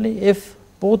 Similarly, if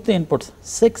both the inputs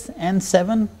 6 and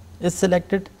 7 is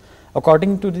selected,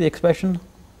 according to the expression,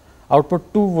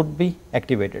 output 2 would be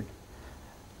activated.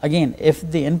 Again, if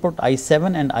the input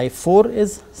I7 and I4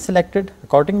 is selected,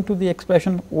 according to the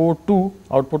expression O2,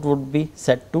 output would be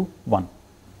set to 1.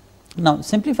 Now,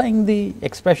 simplifying the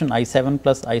expression I7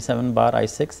 plus I7 bar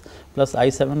I6 plus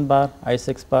I7 bar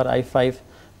I6 bar I5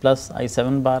 plus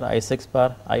I7 bar I6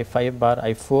 bar I5 bar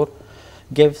I4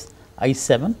 gives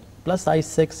I7 plus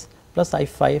I6 plus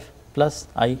I5 plus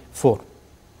I4.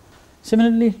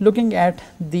 Similarly, looking at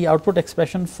the output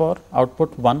expression for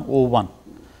output 1 O1,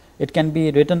 it can be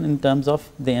written in terms of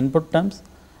the input terms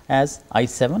as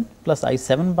I7 plus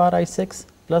I7 bar I6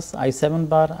 plus I7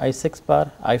 bar I6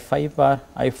 bar I5 bar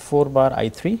I4 bar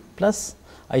I3 plus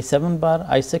I7 bar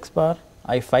I6 bar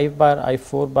I5 bar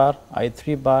I4 bar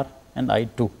I3 bar and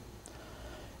I2.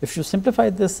 If you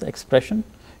simplify this expression,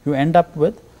 you end up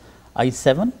with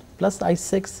I7 plus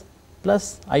I6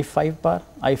 plus I5 bar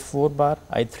I4 bar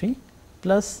I3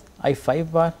 plus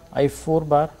I5 bar, I4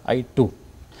 bar, I2.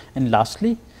 And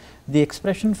lastly, the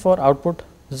expression for output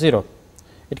 0.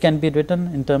 It can be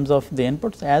written in terms of the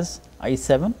inputs as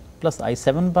I7 plus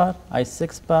I7 bar,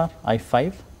 I6 bar,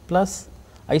 I5 plus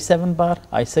I7 bar,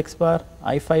 I6 bar,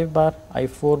 I5 bar,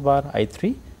 I4 bar,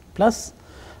 I3 plus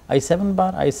I7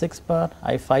 bar, I6 bar,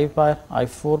 I5 bar,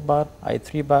 I4 bar,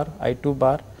 I3 bar, I2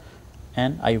 bar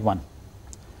and I1.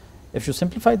 If you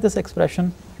simplify this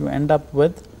expression, you end up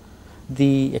with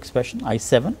the expression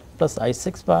I7 plus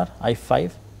I6 bar,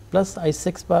 I5 plus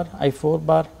I6 bar, I4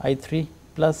 bar, I3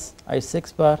 plus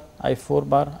I6 bar, I4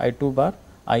 bar, I2 bar,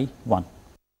 I1.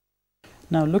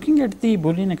 Now, looking at the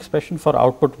Boolean expression for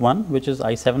output 1, which is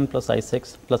I7 plus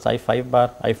I6 plus I5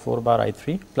 bar, I4 bar,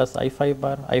 I3 plus I5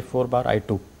 bar, I4 bar,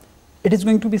 I2. It is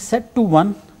going to be set to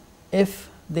 1 if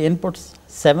the inputs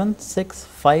 7, 6,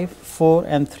 5, 4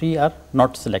 and 3 are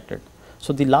not selected.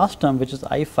 So, the last term, which is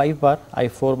I5 bar,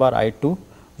 I4 bar, I2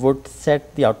 would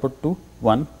set the output to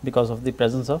 1 because of the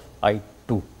presence of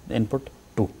I2, the input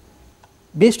 2.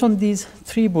 Based on these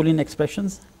three Boolean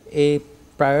expressions, a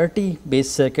priority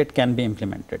based circuit can be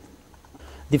implemented.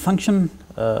 The function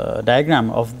diagram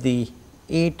of the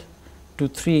 8 to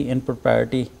 3 input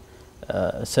priority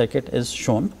circuit is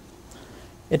shown.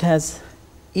 It has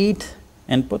 8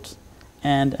 inputs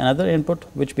and another input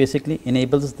which basically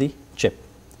enables the chip.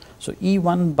 So,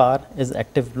 E1 bar is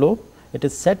active low, it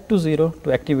is set to 0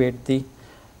 to activate the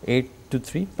 8 to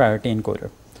 3 priority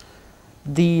encoder.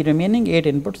 The remaining 8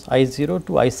 inputs I0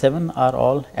 to I7 are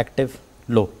all active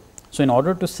low. So, in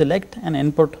order to select an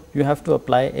input, you have to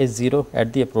apply a 0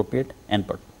 at the appropriate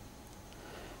input.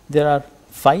 There are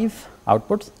 5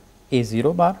 outputs,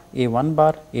 A0 bar, A1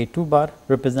 bar, A2 bar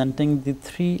representing the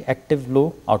 3 active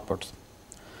low outputs.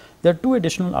 There are 2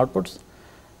 additional outputs,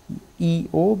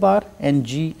 EO bar and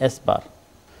GS bar.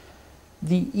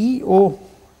 The EO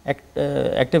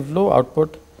active low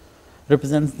output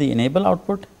represents the enable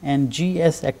output and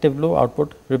GS active low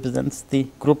output represents the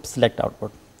group select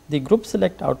output. The group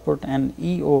select output and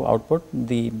EO output,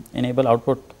 the enable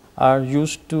output, are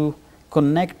used to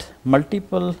connect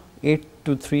multiple 8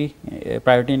 to 3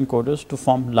 priority encoders to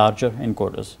form larger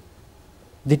encoders.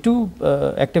 The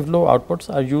 2 active low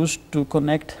outputs are used to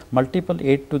connect multiple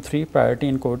 8 to 3 priority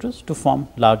encoders to form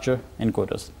larger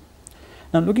encoders.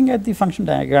 Now, looking at the function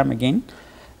diagram again,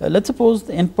 let us suppose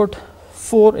the input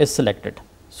 4 is selected.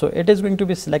 So, it is going to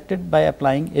be selected by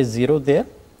applying a 0 there.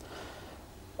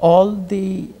 All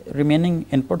the remaining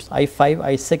inputs I5,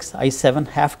 I6, I7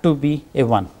 have to be a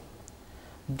 1.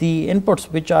 The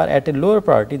inputs which are at a lower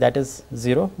priority, that is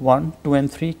 0, 1, 2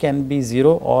 and 3 can be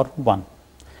 0 or 1.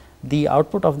 The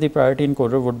output of the priority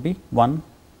encoder would be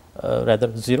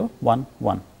 0, 1,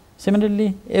 1.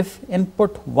 Similarly, if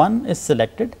input 1 is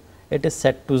selected, it is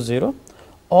set to 0.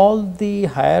 All the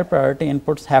higher priority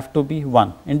inputs have to be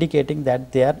 1, indicating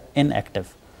that they are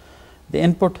inactive. The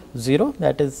input 0,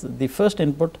 that is the first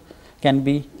input, can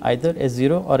be either a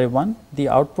 0 or a 1. The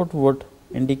output would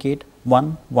indicate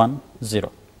 1, 1,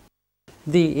 0.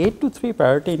 The 8 to 3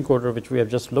 priority encoder, which we have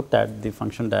just looked at, the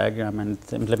function diagram and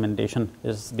its implementation,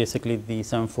 is basically the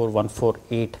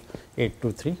 74148 8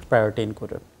 to 3 priority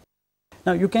encoder.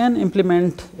 Now, you can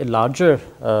implement a larger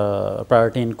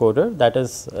priority encoder, that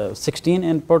is 16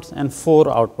 inputs and 4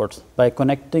 outputs, by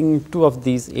connecting 2 of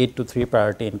these 8 to 3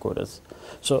 priority encoders.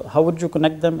 So, how would you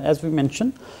connect them? As we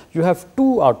mentioned, you have 2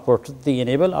 outputs, the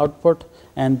enable output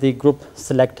and the group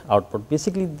select output.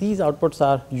 Basically, these outputs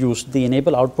are used, the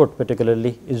enable output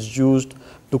particularly is used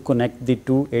to connect the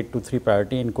 2 8 to 3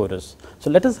 priority encoders. So,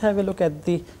 let us have a look at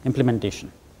the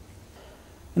implementation.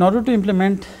 In order to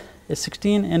implement a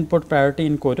 16 input priority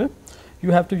encoder,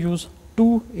 you have to use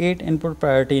 2 8 input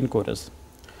priority encoders.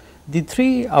 The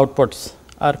 3 outputs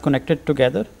are connected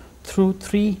together through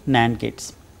 3 NAND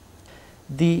gates.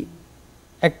 The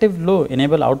active low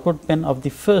enable output pin of the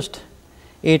first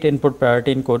 8 input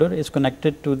priority encoder is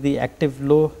connected to the active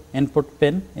low input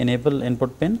pin, enable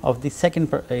input pin of the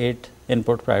second 8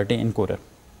 input priority encoder.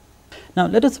 Now,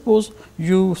 let us suppose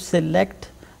you select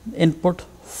input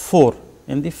 4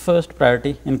 in the first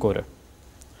priority encoder.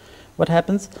 What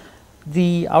happens?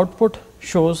 The output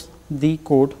shows the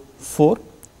code 4.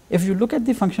 If you look at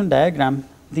the function diagram,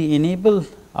 the enable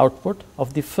output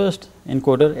of the first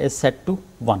encoder is set to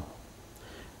 1,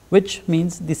 which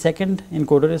means the second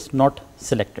encoder is not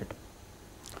selected.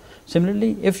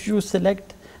 Similarly, if you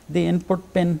select the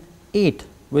input pin 8,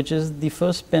 which is the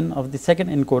first pin of the second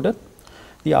encoder,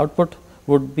 the output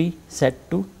would be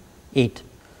set to 8.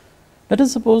 Let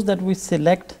us suppose that we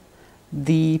select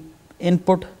the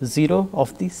input 0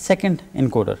 of the second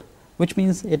encoder, which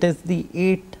means it is the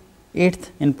 8th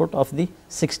input of the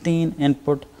 16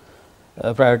 input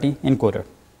priority encoder.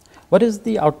 What is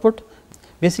the output?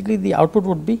 Basically the output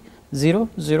would be 0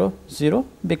 0 0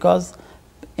 because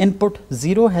input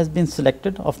 0 has been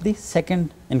selected of the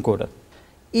second encoder.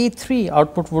 A3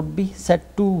 output would be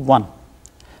set to 1.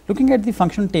 Looking at the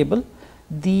function table,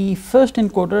 the first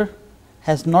encoder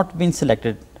has not been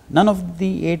selected. None of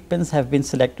the 8 pins have been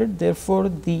selected, therefore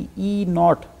the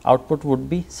E0 output would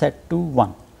be set to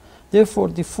 1. Therefore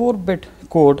the 4-bit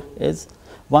code is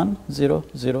 1 0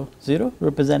 0 0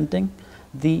 representing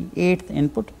the 8th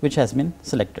input which has been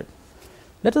selected.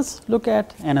 Let us look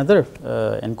at another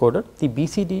encoder, the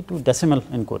BCD to decimal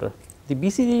encoder. The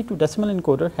BCD to decimal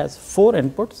encoder has 4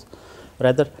 inputs,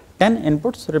 rather 10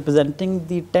 inputs representing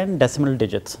the 10 decimal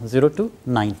digits 0 to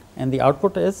 9, and the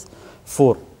output is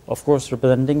 4, of course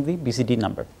representing the BCD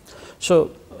number.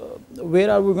 So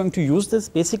where are we going to use this?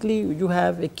 Basically you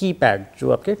have a keypad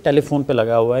जो आपके telephone पे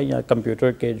लगा हुआ है या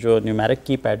computer के जो numeric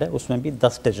keypad है उसमें भी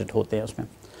 10 डिजिट होते हैं उसमें.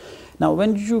 Now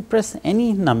when you press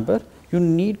any number, you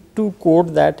need to code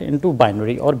that into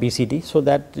binary or BCD so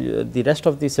that the rest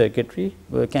of the circuitry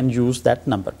can use that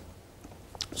number.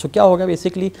 So क्या होगा,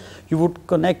 basically you would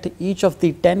connect each of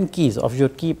the 10 keys of your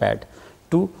keypad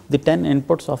to the 10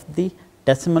 inputs of the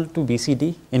decimal to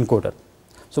BCD encoder.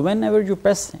 So whenever you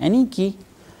press any key,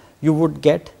 you would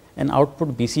get an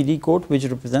output BCD code which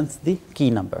represents the key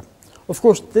number. Of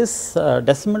course, this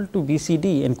decimal to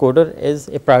BCD encoder is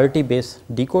a priority based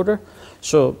decoder.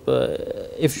 So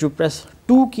if you press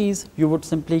 2 keys, you would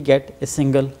simply get a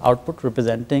single output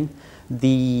representing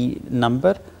the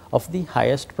number of the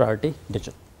highest priority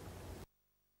digit.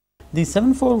 The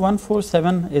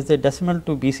 74147 is a decimal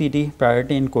to BCD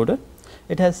priority encoder.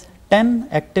 It has 10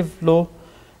 active low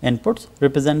inputs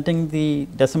representing the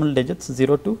decimal digits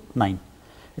 0 to 9.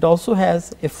 It also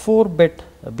has a 4-bit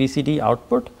BCD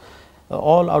output.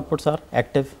 All outputs are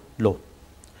active low.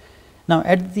 Now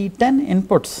at the 10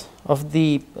 inputs of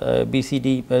the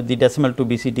BCD, the decimal to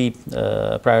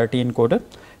BCD priority encoder,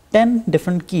 10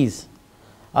 different keys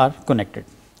are connected.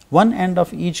 One end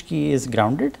of each key is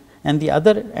grounded and the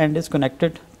other end is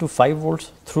connected to 5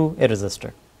 volts through a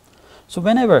resistor. So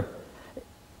whenever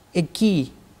a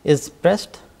key is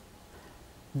pressed,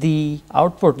 the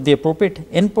output, the appropriate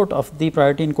input of the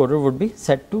priority encoder would be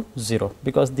set to 0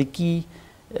 because the key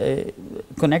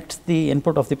connects the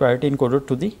input of the priority encoder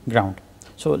to the ground.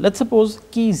 So let us suppose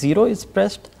key 0 is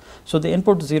pressed, so the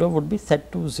input 0 would be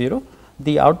set to 0,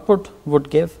 the output would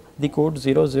give the code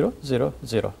 0 0 0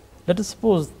 0. Let us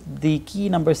suppose the key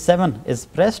number 7 is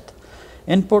pressed,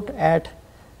 input at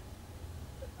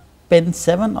pin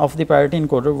 7 of the priority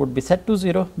encoder would be set to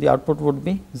 0, the output would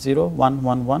be 0 1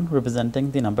 1 1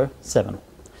 representing the number 7.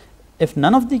 If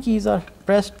none of the keys are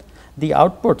pressed, the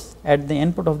outputs at the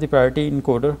input of the priority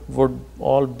encoder would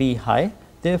all be high,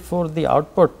 therefore the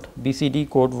output BCD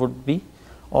code would be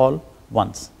all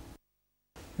ones.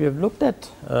 We have looked at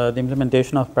the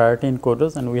implementation of priority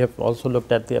encoders and we have also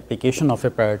looked at the application of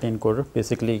a priority encoder.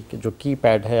 Basically जो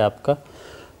keypad है आपका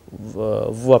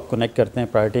वो आप connect करते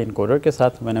हैं priority encoder के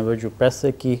साथ. Whenever you press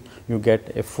a key, you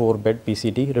get a 4-bit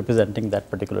BCD representing that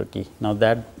particular key. Now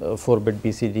that 4-bit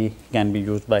BCD can be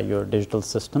used by your digital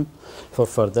system for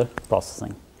further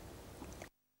processing.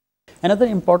 Another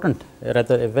important,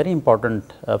 rather a very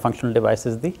important functional device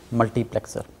is the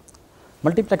multiplexer.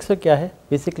 Multiplexer क्या है?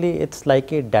 Basically it's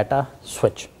like a data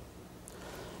switch.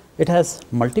 It has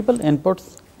multiple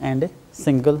inputs and a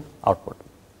single output.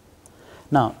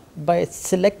 Now by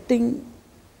selecting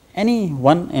any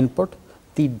one input,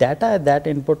 the data at that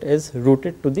input is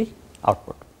routed to the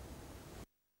output.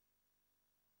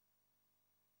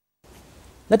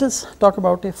 Let us talk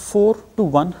about a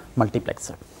 4-to-1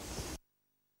 multiplexer.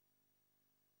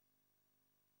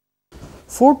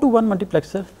 4-to-1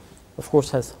 multiplexer of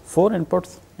course has 4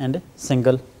 inputs and a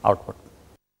single output.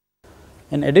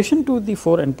 In addition to the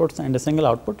 4 inputs and a single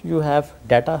output, you have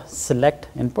data select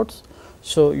inputs.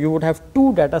 So you would have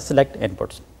 2 data select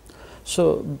inputs.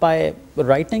 So by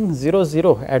writing 0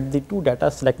 0 at the 2 data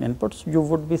select inputs, you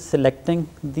would be selecting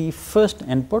the first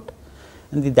input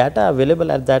and the data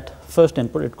available at that first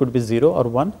input, it could be 0 or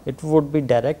 1, it would be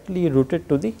directly routed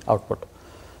to the output.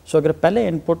 So अगर पहले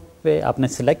input पे आपने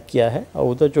select किया है और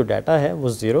उधर जो data है वो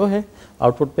 0 है,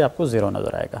 आउटपुट पे आपको 0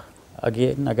 नज़र आएगा.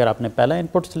 अगेन अगर आपने पहला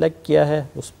इनपुट सेलेक्ट किया है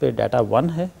उस पे डाटा 1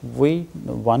 है, वही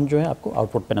 1 जो है आपको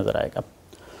आउटपुट पे नज़र आएगा.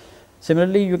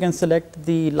 Similarly, you can select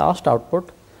the last output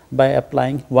by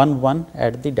applying 1 1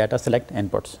 at the data select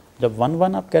inputs. जब 1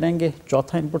 1 आप करेंगे,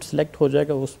 चौथा इनपुट सेलेक्ट हो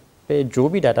जाएगा, उस पे जो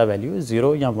भी डाटा वैल्यू है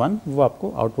 0 या 1 वो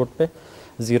आपको आउटपुट पे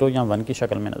 0 या 1 की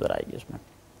शक्ल में नज़र आएगी इसमें.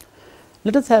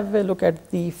 Let us have a look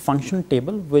at the function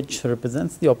table which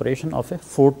represents the operation of a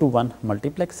 4 to 1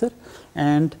 multiplexer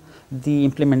and the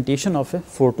implementation of a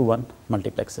 4 to 1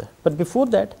 multiplexer. But before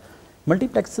that,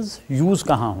 multiplexers use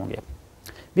कहाँ होंगे?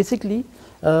 Basically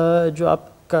जो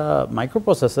आपका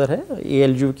माइक्रोप्रोसेसर है,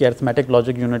 ALU की arithmetic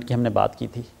logic unit की हमने बात की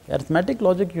थी. अरिथमेटिक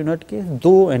लॉजिक यूनिट के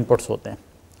दो इनपुट्स होते हैं.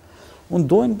 उन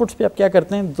दो इनपुट्स पे आप क्या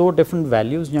करते हैं, दो डिफरेंट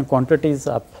वैल्यूज़ या क्वांटिटीज़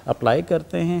आप अप्लाई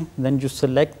करते हैं. Then you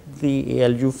select the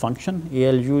ALU function.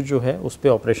 ALU जो है उस पर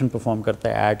ऑपरेशन परफॉर्म करता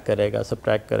है, ऐड करेगा,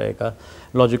 सब्ट्रैक्ट करेगा,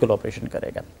 लॉजिकल ऑपरेशन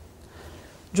करेगा.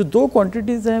 जो दो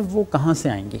क्वांटिटीज़ हैं वो कहाँ से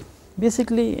आएंगी?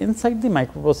 Basically inside the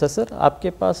micro processor आपके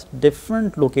पास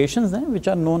डिफरेंट लोकेशंस हैं which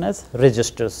are known as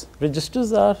registers.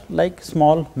 Resistors are like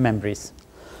small memories.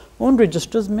 उन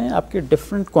रजिस्टर्स में आपके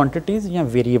डिफरेंट क्वांटिटीज़ या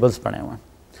वेरिएबल्स पड़े हुए हैं.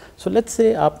 सो लेट्स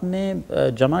से आपने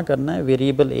जमा करना है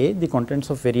variable A, the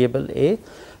contents of variable A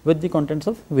with the contents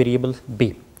of variable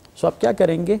B. सो आप क्या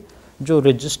करेंगे, जो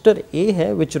रजिस्टर ए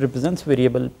है विच represents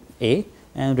variable A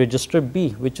and register B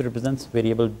which represents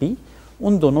variable B,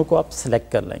 उन दोनों को आप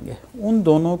सेलेक्ट कर लेंगे. उन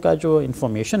दोनों का जो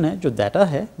इन्फॉर्मेशन है, जो डाटा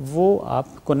है, वो आप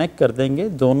कनेक्ट कर देंगे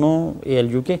दोनों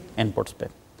ALU के इनपुट्स पे.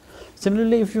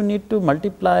 Similarly if you need to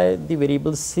multiply the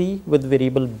variable C with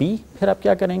variable B, फिर आप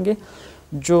क्या करेंगे,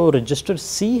 जो रजिस्टर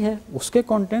C है उसके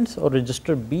कंटेंट्स और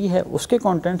रजिस्टर B है उसके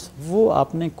कंटेंट्स, वो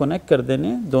आपने कनेक्ट कर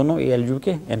देने दोनों ALU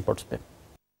के इनपुट्स पे.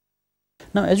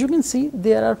 Now as you can see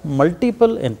there are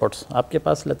multiple inputs. आपके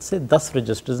पास let's say 10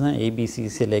 रजिस्टर्स हैं ABC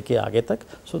से लेके आगे तक.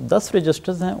 So 10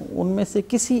 रजिस्टर्स हैं, उनमें से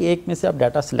किसी एक में से आप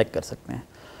डाटा सेलेक्ट कर सकते हैं.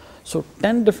 So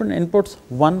 10 different inputs,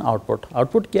 1 output.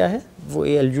 Output क्या है, वो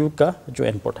ALU का जो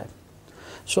इनपुट है.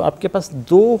 So आपके पास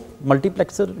दो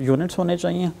मल्टीप्लेक्सर यूनिट्स होने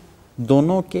चाहिए,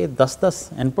 दोनों के 10-10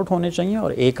 इनपुट होने चाहिए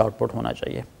और एक आउटपुट होना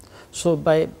चाहिए. So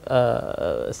by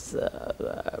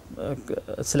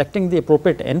selecting the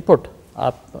appropriate input,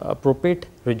 आप अप्रोप्रिएट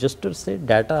रजिस्टर से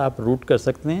डाटा आप रूट कर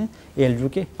सकते हैं ALU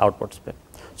के आउटपुट्स पे.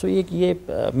 सो ये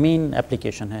मेन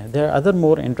एप्लीकेशन है. There are other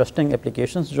more interesting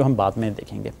applications जो हम बाद में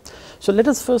देखेंगे. So let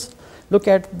us first look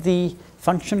at the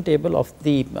function table of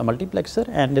the multiplexer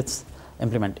and it's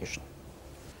implementation.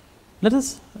 Let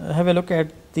us have a look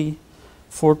at the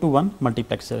 4 to 1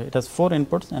 multiplexer. It has 4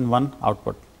 inputs and 1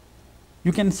 output.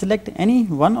 You can select any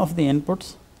one of the inputs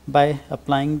by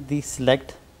applying the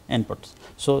select inputs.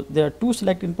 So there are two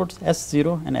select inputs,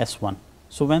 S0 and S1.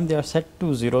 So when they are set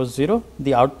to 0, 0,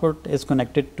 the output is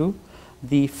connected to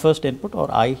the first input or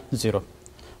I0.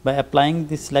 By applying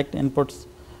the select inputs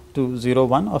to 0,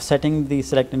 1 or setting the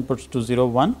select inputs to 0,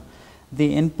 1,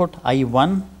 the input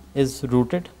I1 is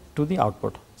routed to the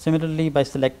output. Similarly, by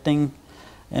selecting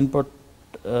input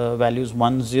values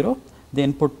 1, 0, the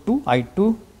input 2 I2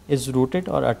 is routed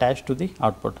or attached to the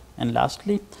output. And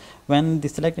lastly, when the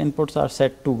select inputs are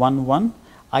set to 1, 1,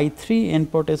 I3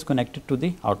 input is connected to the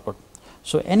output.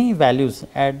 So any values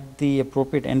at the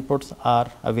appropriate inputs are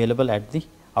available at the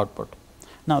output.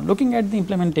 Now looking at the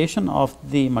implementation of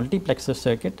the multiplexer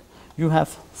circuit, you have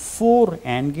 4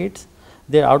 AND gates.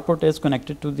 Their output is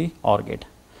connected to the OR gate.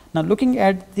 Now looking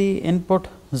at the input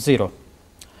 0,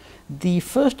 the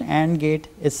first AND gate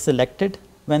is selected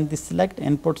when the select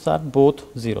inputs are both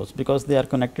zeros because they are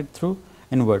connected through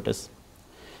inverters.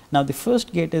 Now the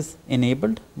first gate is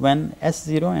enabled when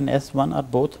S0 and S1 are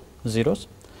both zeros.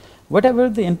 Whatever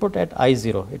the input at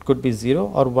I0, it could be 0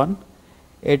 or 1,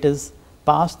 it is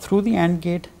passed through the AND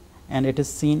gate and it is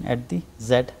seen at the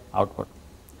Z output.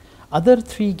 Other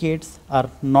 3 gates are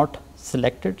not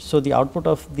selected, so the output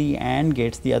of the AND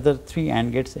gates, the other 3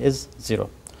 AND gates is 0.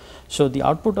 So the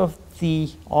output of the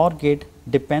OR gate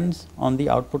depends on the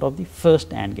output of the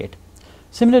first AND gate.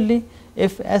 Similarly,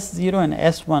 if S0 and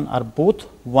S1 are both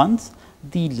 1s,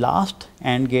 the last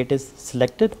AND gate is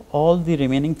selected, all the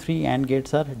remaining 3 AND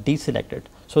gates are deselected.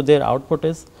 So their output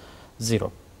is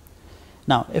 0.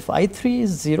 Now if I3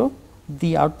 is 0,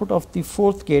 the output of the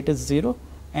fourth gate is 0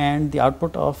 and the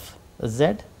output of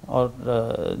Z or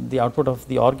the output of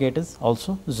the OR gate is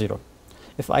also 0.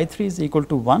 If I3 is equal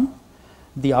to 1,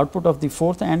 the output of the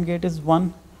fourth AND gate is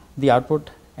 1, the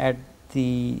output at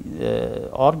the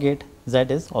OR gate Z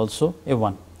is also a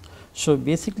 1. So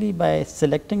basically by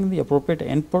selecting the appropriate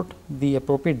input, the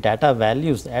appropriate data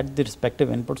values at the respective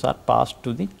inputs are passed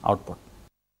to the output.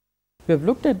 We have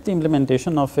looked at the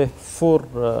implementation of a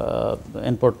 4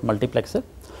 input multiplexer.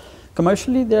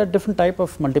 Commercially, there are different type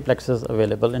of multiplexers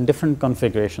available in different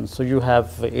configurations. So you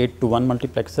have 8 to 1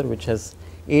 multiplexer which has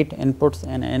 8 inputs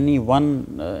and any one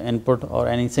input or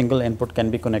any single input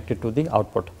can be connected to the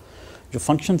output. जो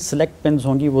function select pins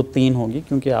होंगी वो 3 होंगी,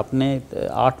 क्योंकि आपने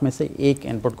 8 में से एक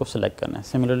input को सिलेक्ट करना है.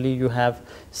 Similarly you have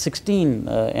 16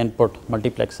 input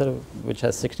multiplexer which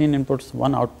has 16 inputs,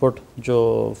 1 output. जो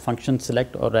फंक्शन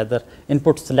सेलेक्ट और रैदर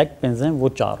इनपुट सेलेक्ट पिन्स हैं वो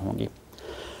 4 होंगी.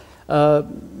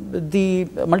 The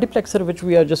multiplexer which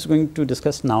we are just going to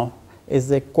discuss now is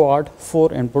a quad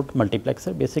 4 input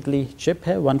multiplexer. Basically chip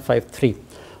है 153,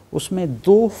 उसमें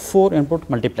 2 4 input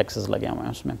multiplexers लगे हुए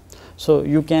हैं उसमें. So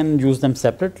you can use them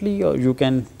separately or you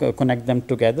can connect them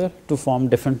together to form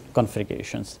different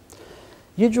configurations.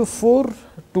 ये जो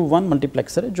 4-to-1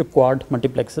 multiplexer है, जो क्वाड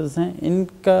मल्टीप्लेक्सर्स हैं,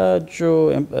 इनका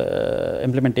जो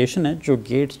इम्प्लीमेंटेशन है, जो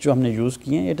गेट्स जो हमने यूज़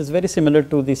किए हैं, it is very similar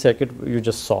to the circuit you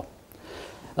just saw,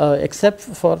 except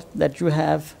for that you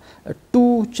have 2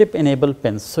 chip enable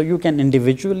pins, so you can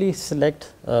individually select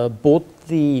both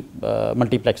the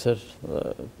multiplexers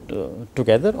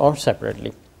together or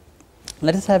separately.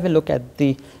 Let us have a look at the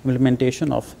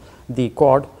implementation of the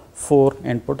quad 4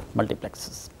 input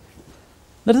multiplexers.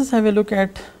 Let us have a look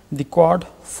at the quad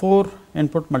 4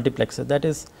 input multiplexer. That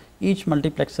is, each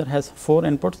multiplexer has 4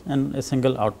 inputs and a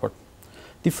single output.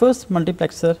 The first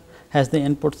multiplexer has the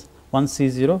inputs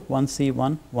 1C0,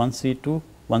 1C1, 1C2,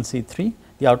 1C3.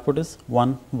 The output is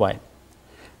 1Y.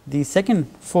 The second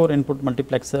 4 input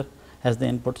multiplexer has the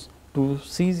inputs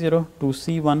 2C0,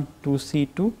 2C1,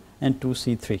 2C2 and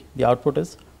 2C3. The output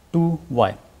is 2Y.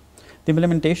 The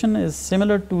implementation is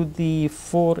similar to the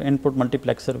 4 input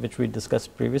multiplexer which we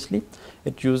discussed previously.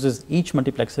 It uses, each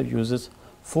multiplexer uses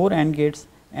 4 AND gates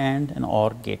and an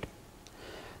OR gate.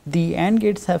 The AND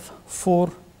gates have 4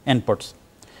 inputs.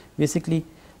 Basically,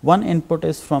 one input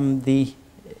is from the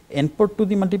input to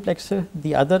the multiplexer,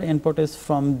 the other input is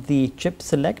from the chip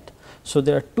select. So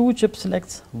there are 2 chip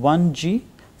selects, 1G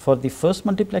for the first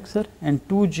multiplexer and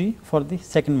 2G for the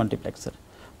second multiplexer.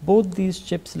 Both these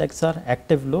chip selects are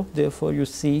active low, therefore you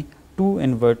see 2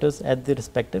 inverters at the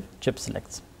respective chip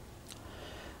selects.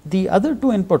 The other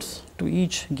 2 inputs to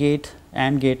each gate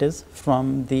AND gate is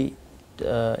from the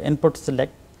input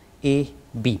select A,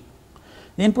 B.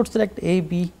 The input select A,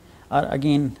 B are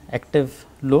again active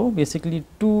low. Basically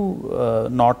 2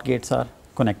 NOT gates are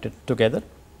connected together.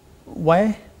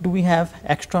 Why do we have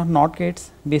extra NOT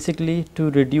gates? Basically to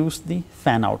reduce the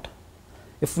fan out.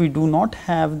 If we do not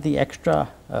have the extra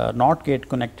NOT gate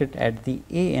connected at the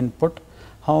A input,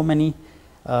 how many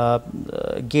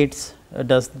gates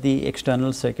does the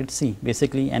external circuit see?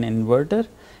 Basically an inverter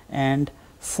and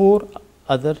 4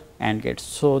 other AND gates.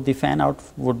 So the fan out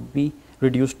would be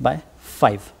reduced by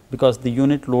 5, because the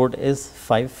unit load is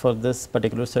 5 for this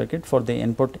particular circuit for the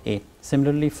input A.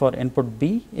 Similarly for input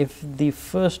B, if the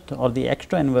first or the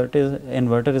extra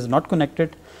inverter is not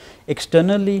connected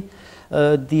externally,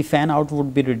 the fan out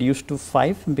would be reduced to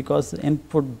 5, because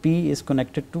input B is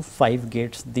connected to 5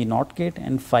 gates, the NOT gate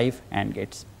and 5 AND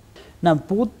gates. Now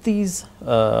both these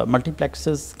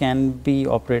multiplexers can be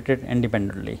operated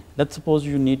independently. Let's suppose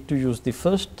you need to use the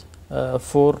first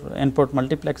 4 input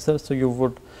multiplexer, so you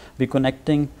would be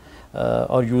connecting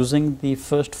or using the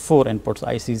first 4 inputs,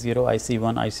 IC0,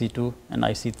 IC1, IC2 and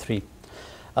IC3.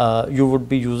 You would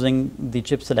be using the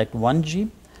chip select 1G.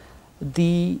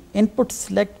 The input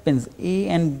select pins A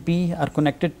and B are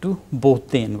connected to both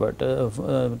the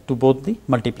inverter, to both the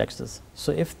multiplexers.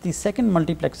 So if the second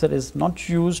multiplexer is not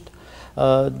used,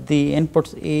 the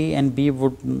inputs A and B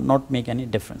would not make any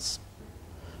difference.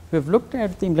 We have looked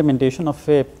at the implementation of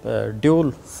a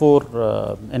dual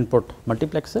 4 input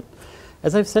multiplexer.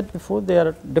 As I've said before, there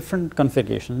are different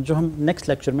configurations जो हम next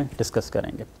lecture में discuss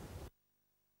करेंगे.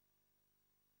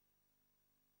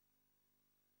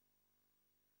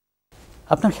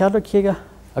 अपना ख्याल रखिएगा.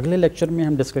 अगले lecture में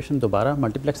हम डिस्कशन दोबारा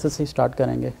मल्टीप्लेक्सर से स्टार्ट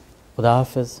करेंगे. खुदा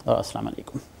हाफिज़ और अस्सलाम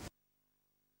वालेकुम.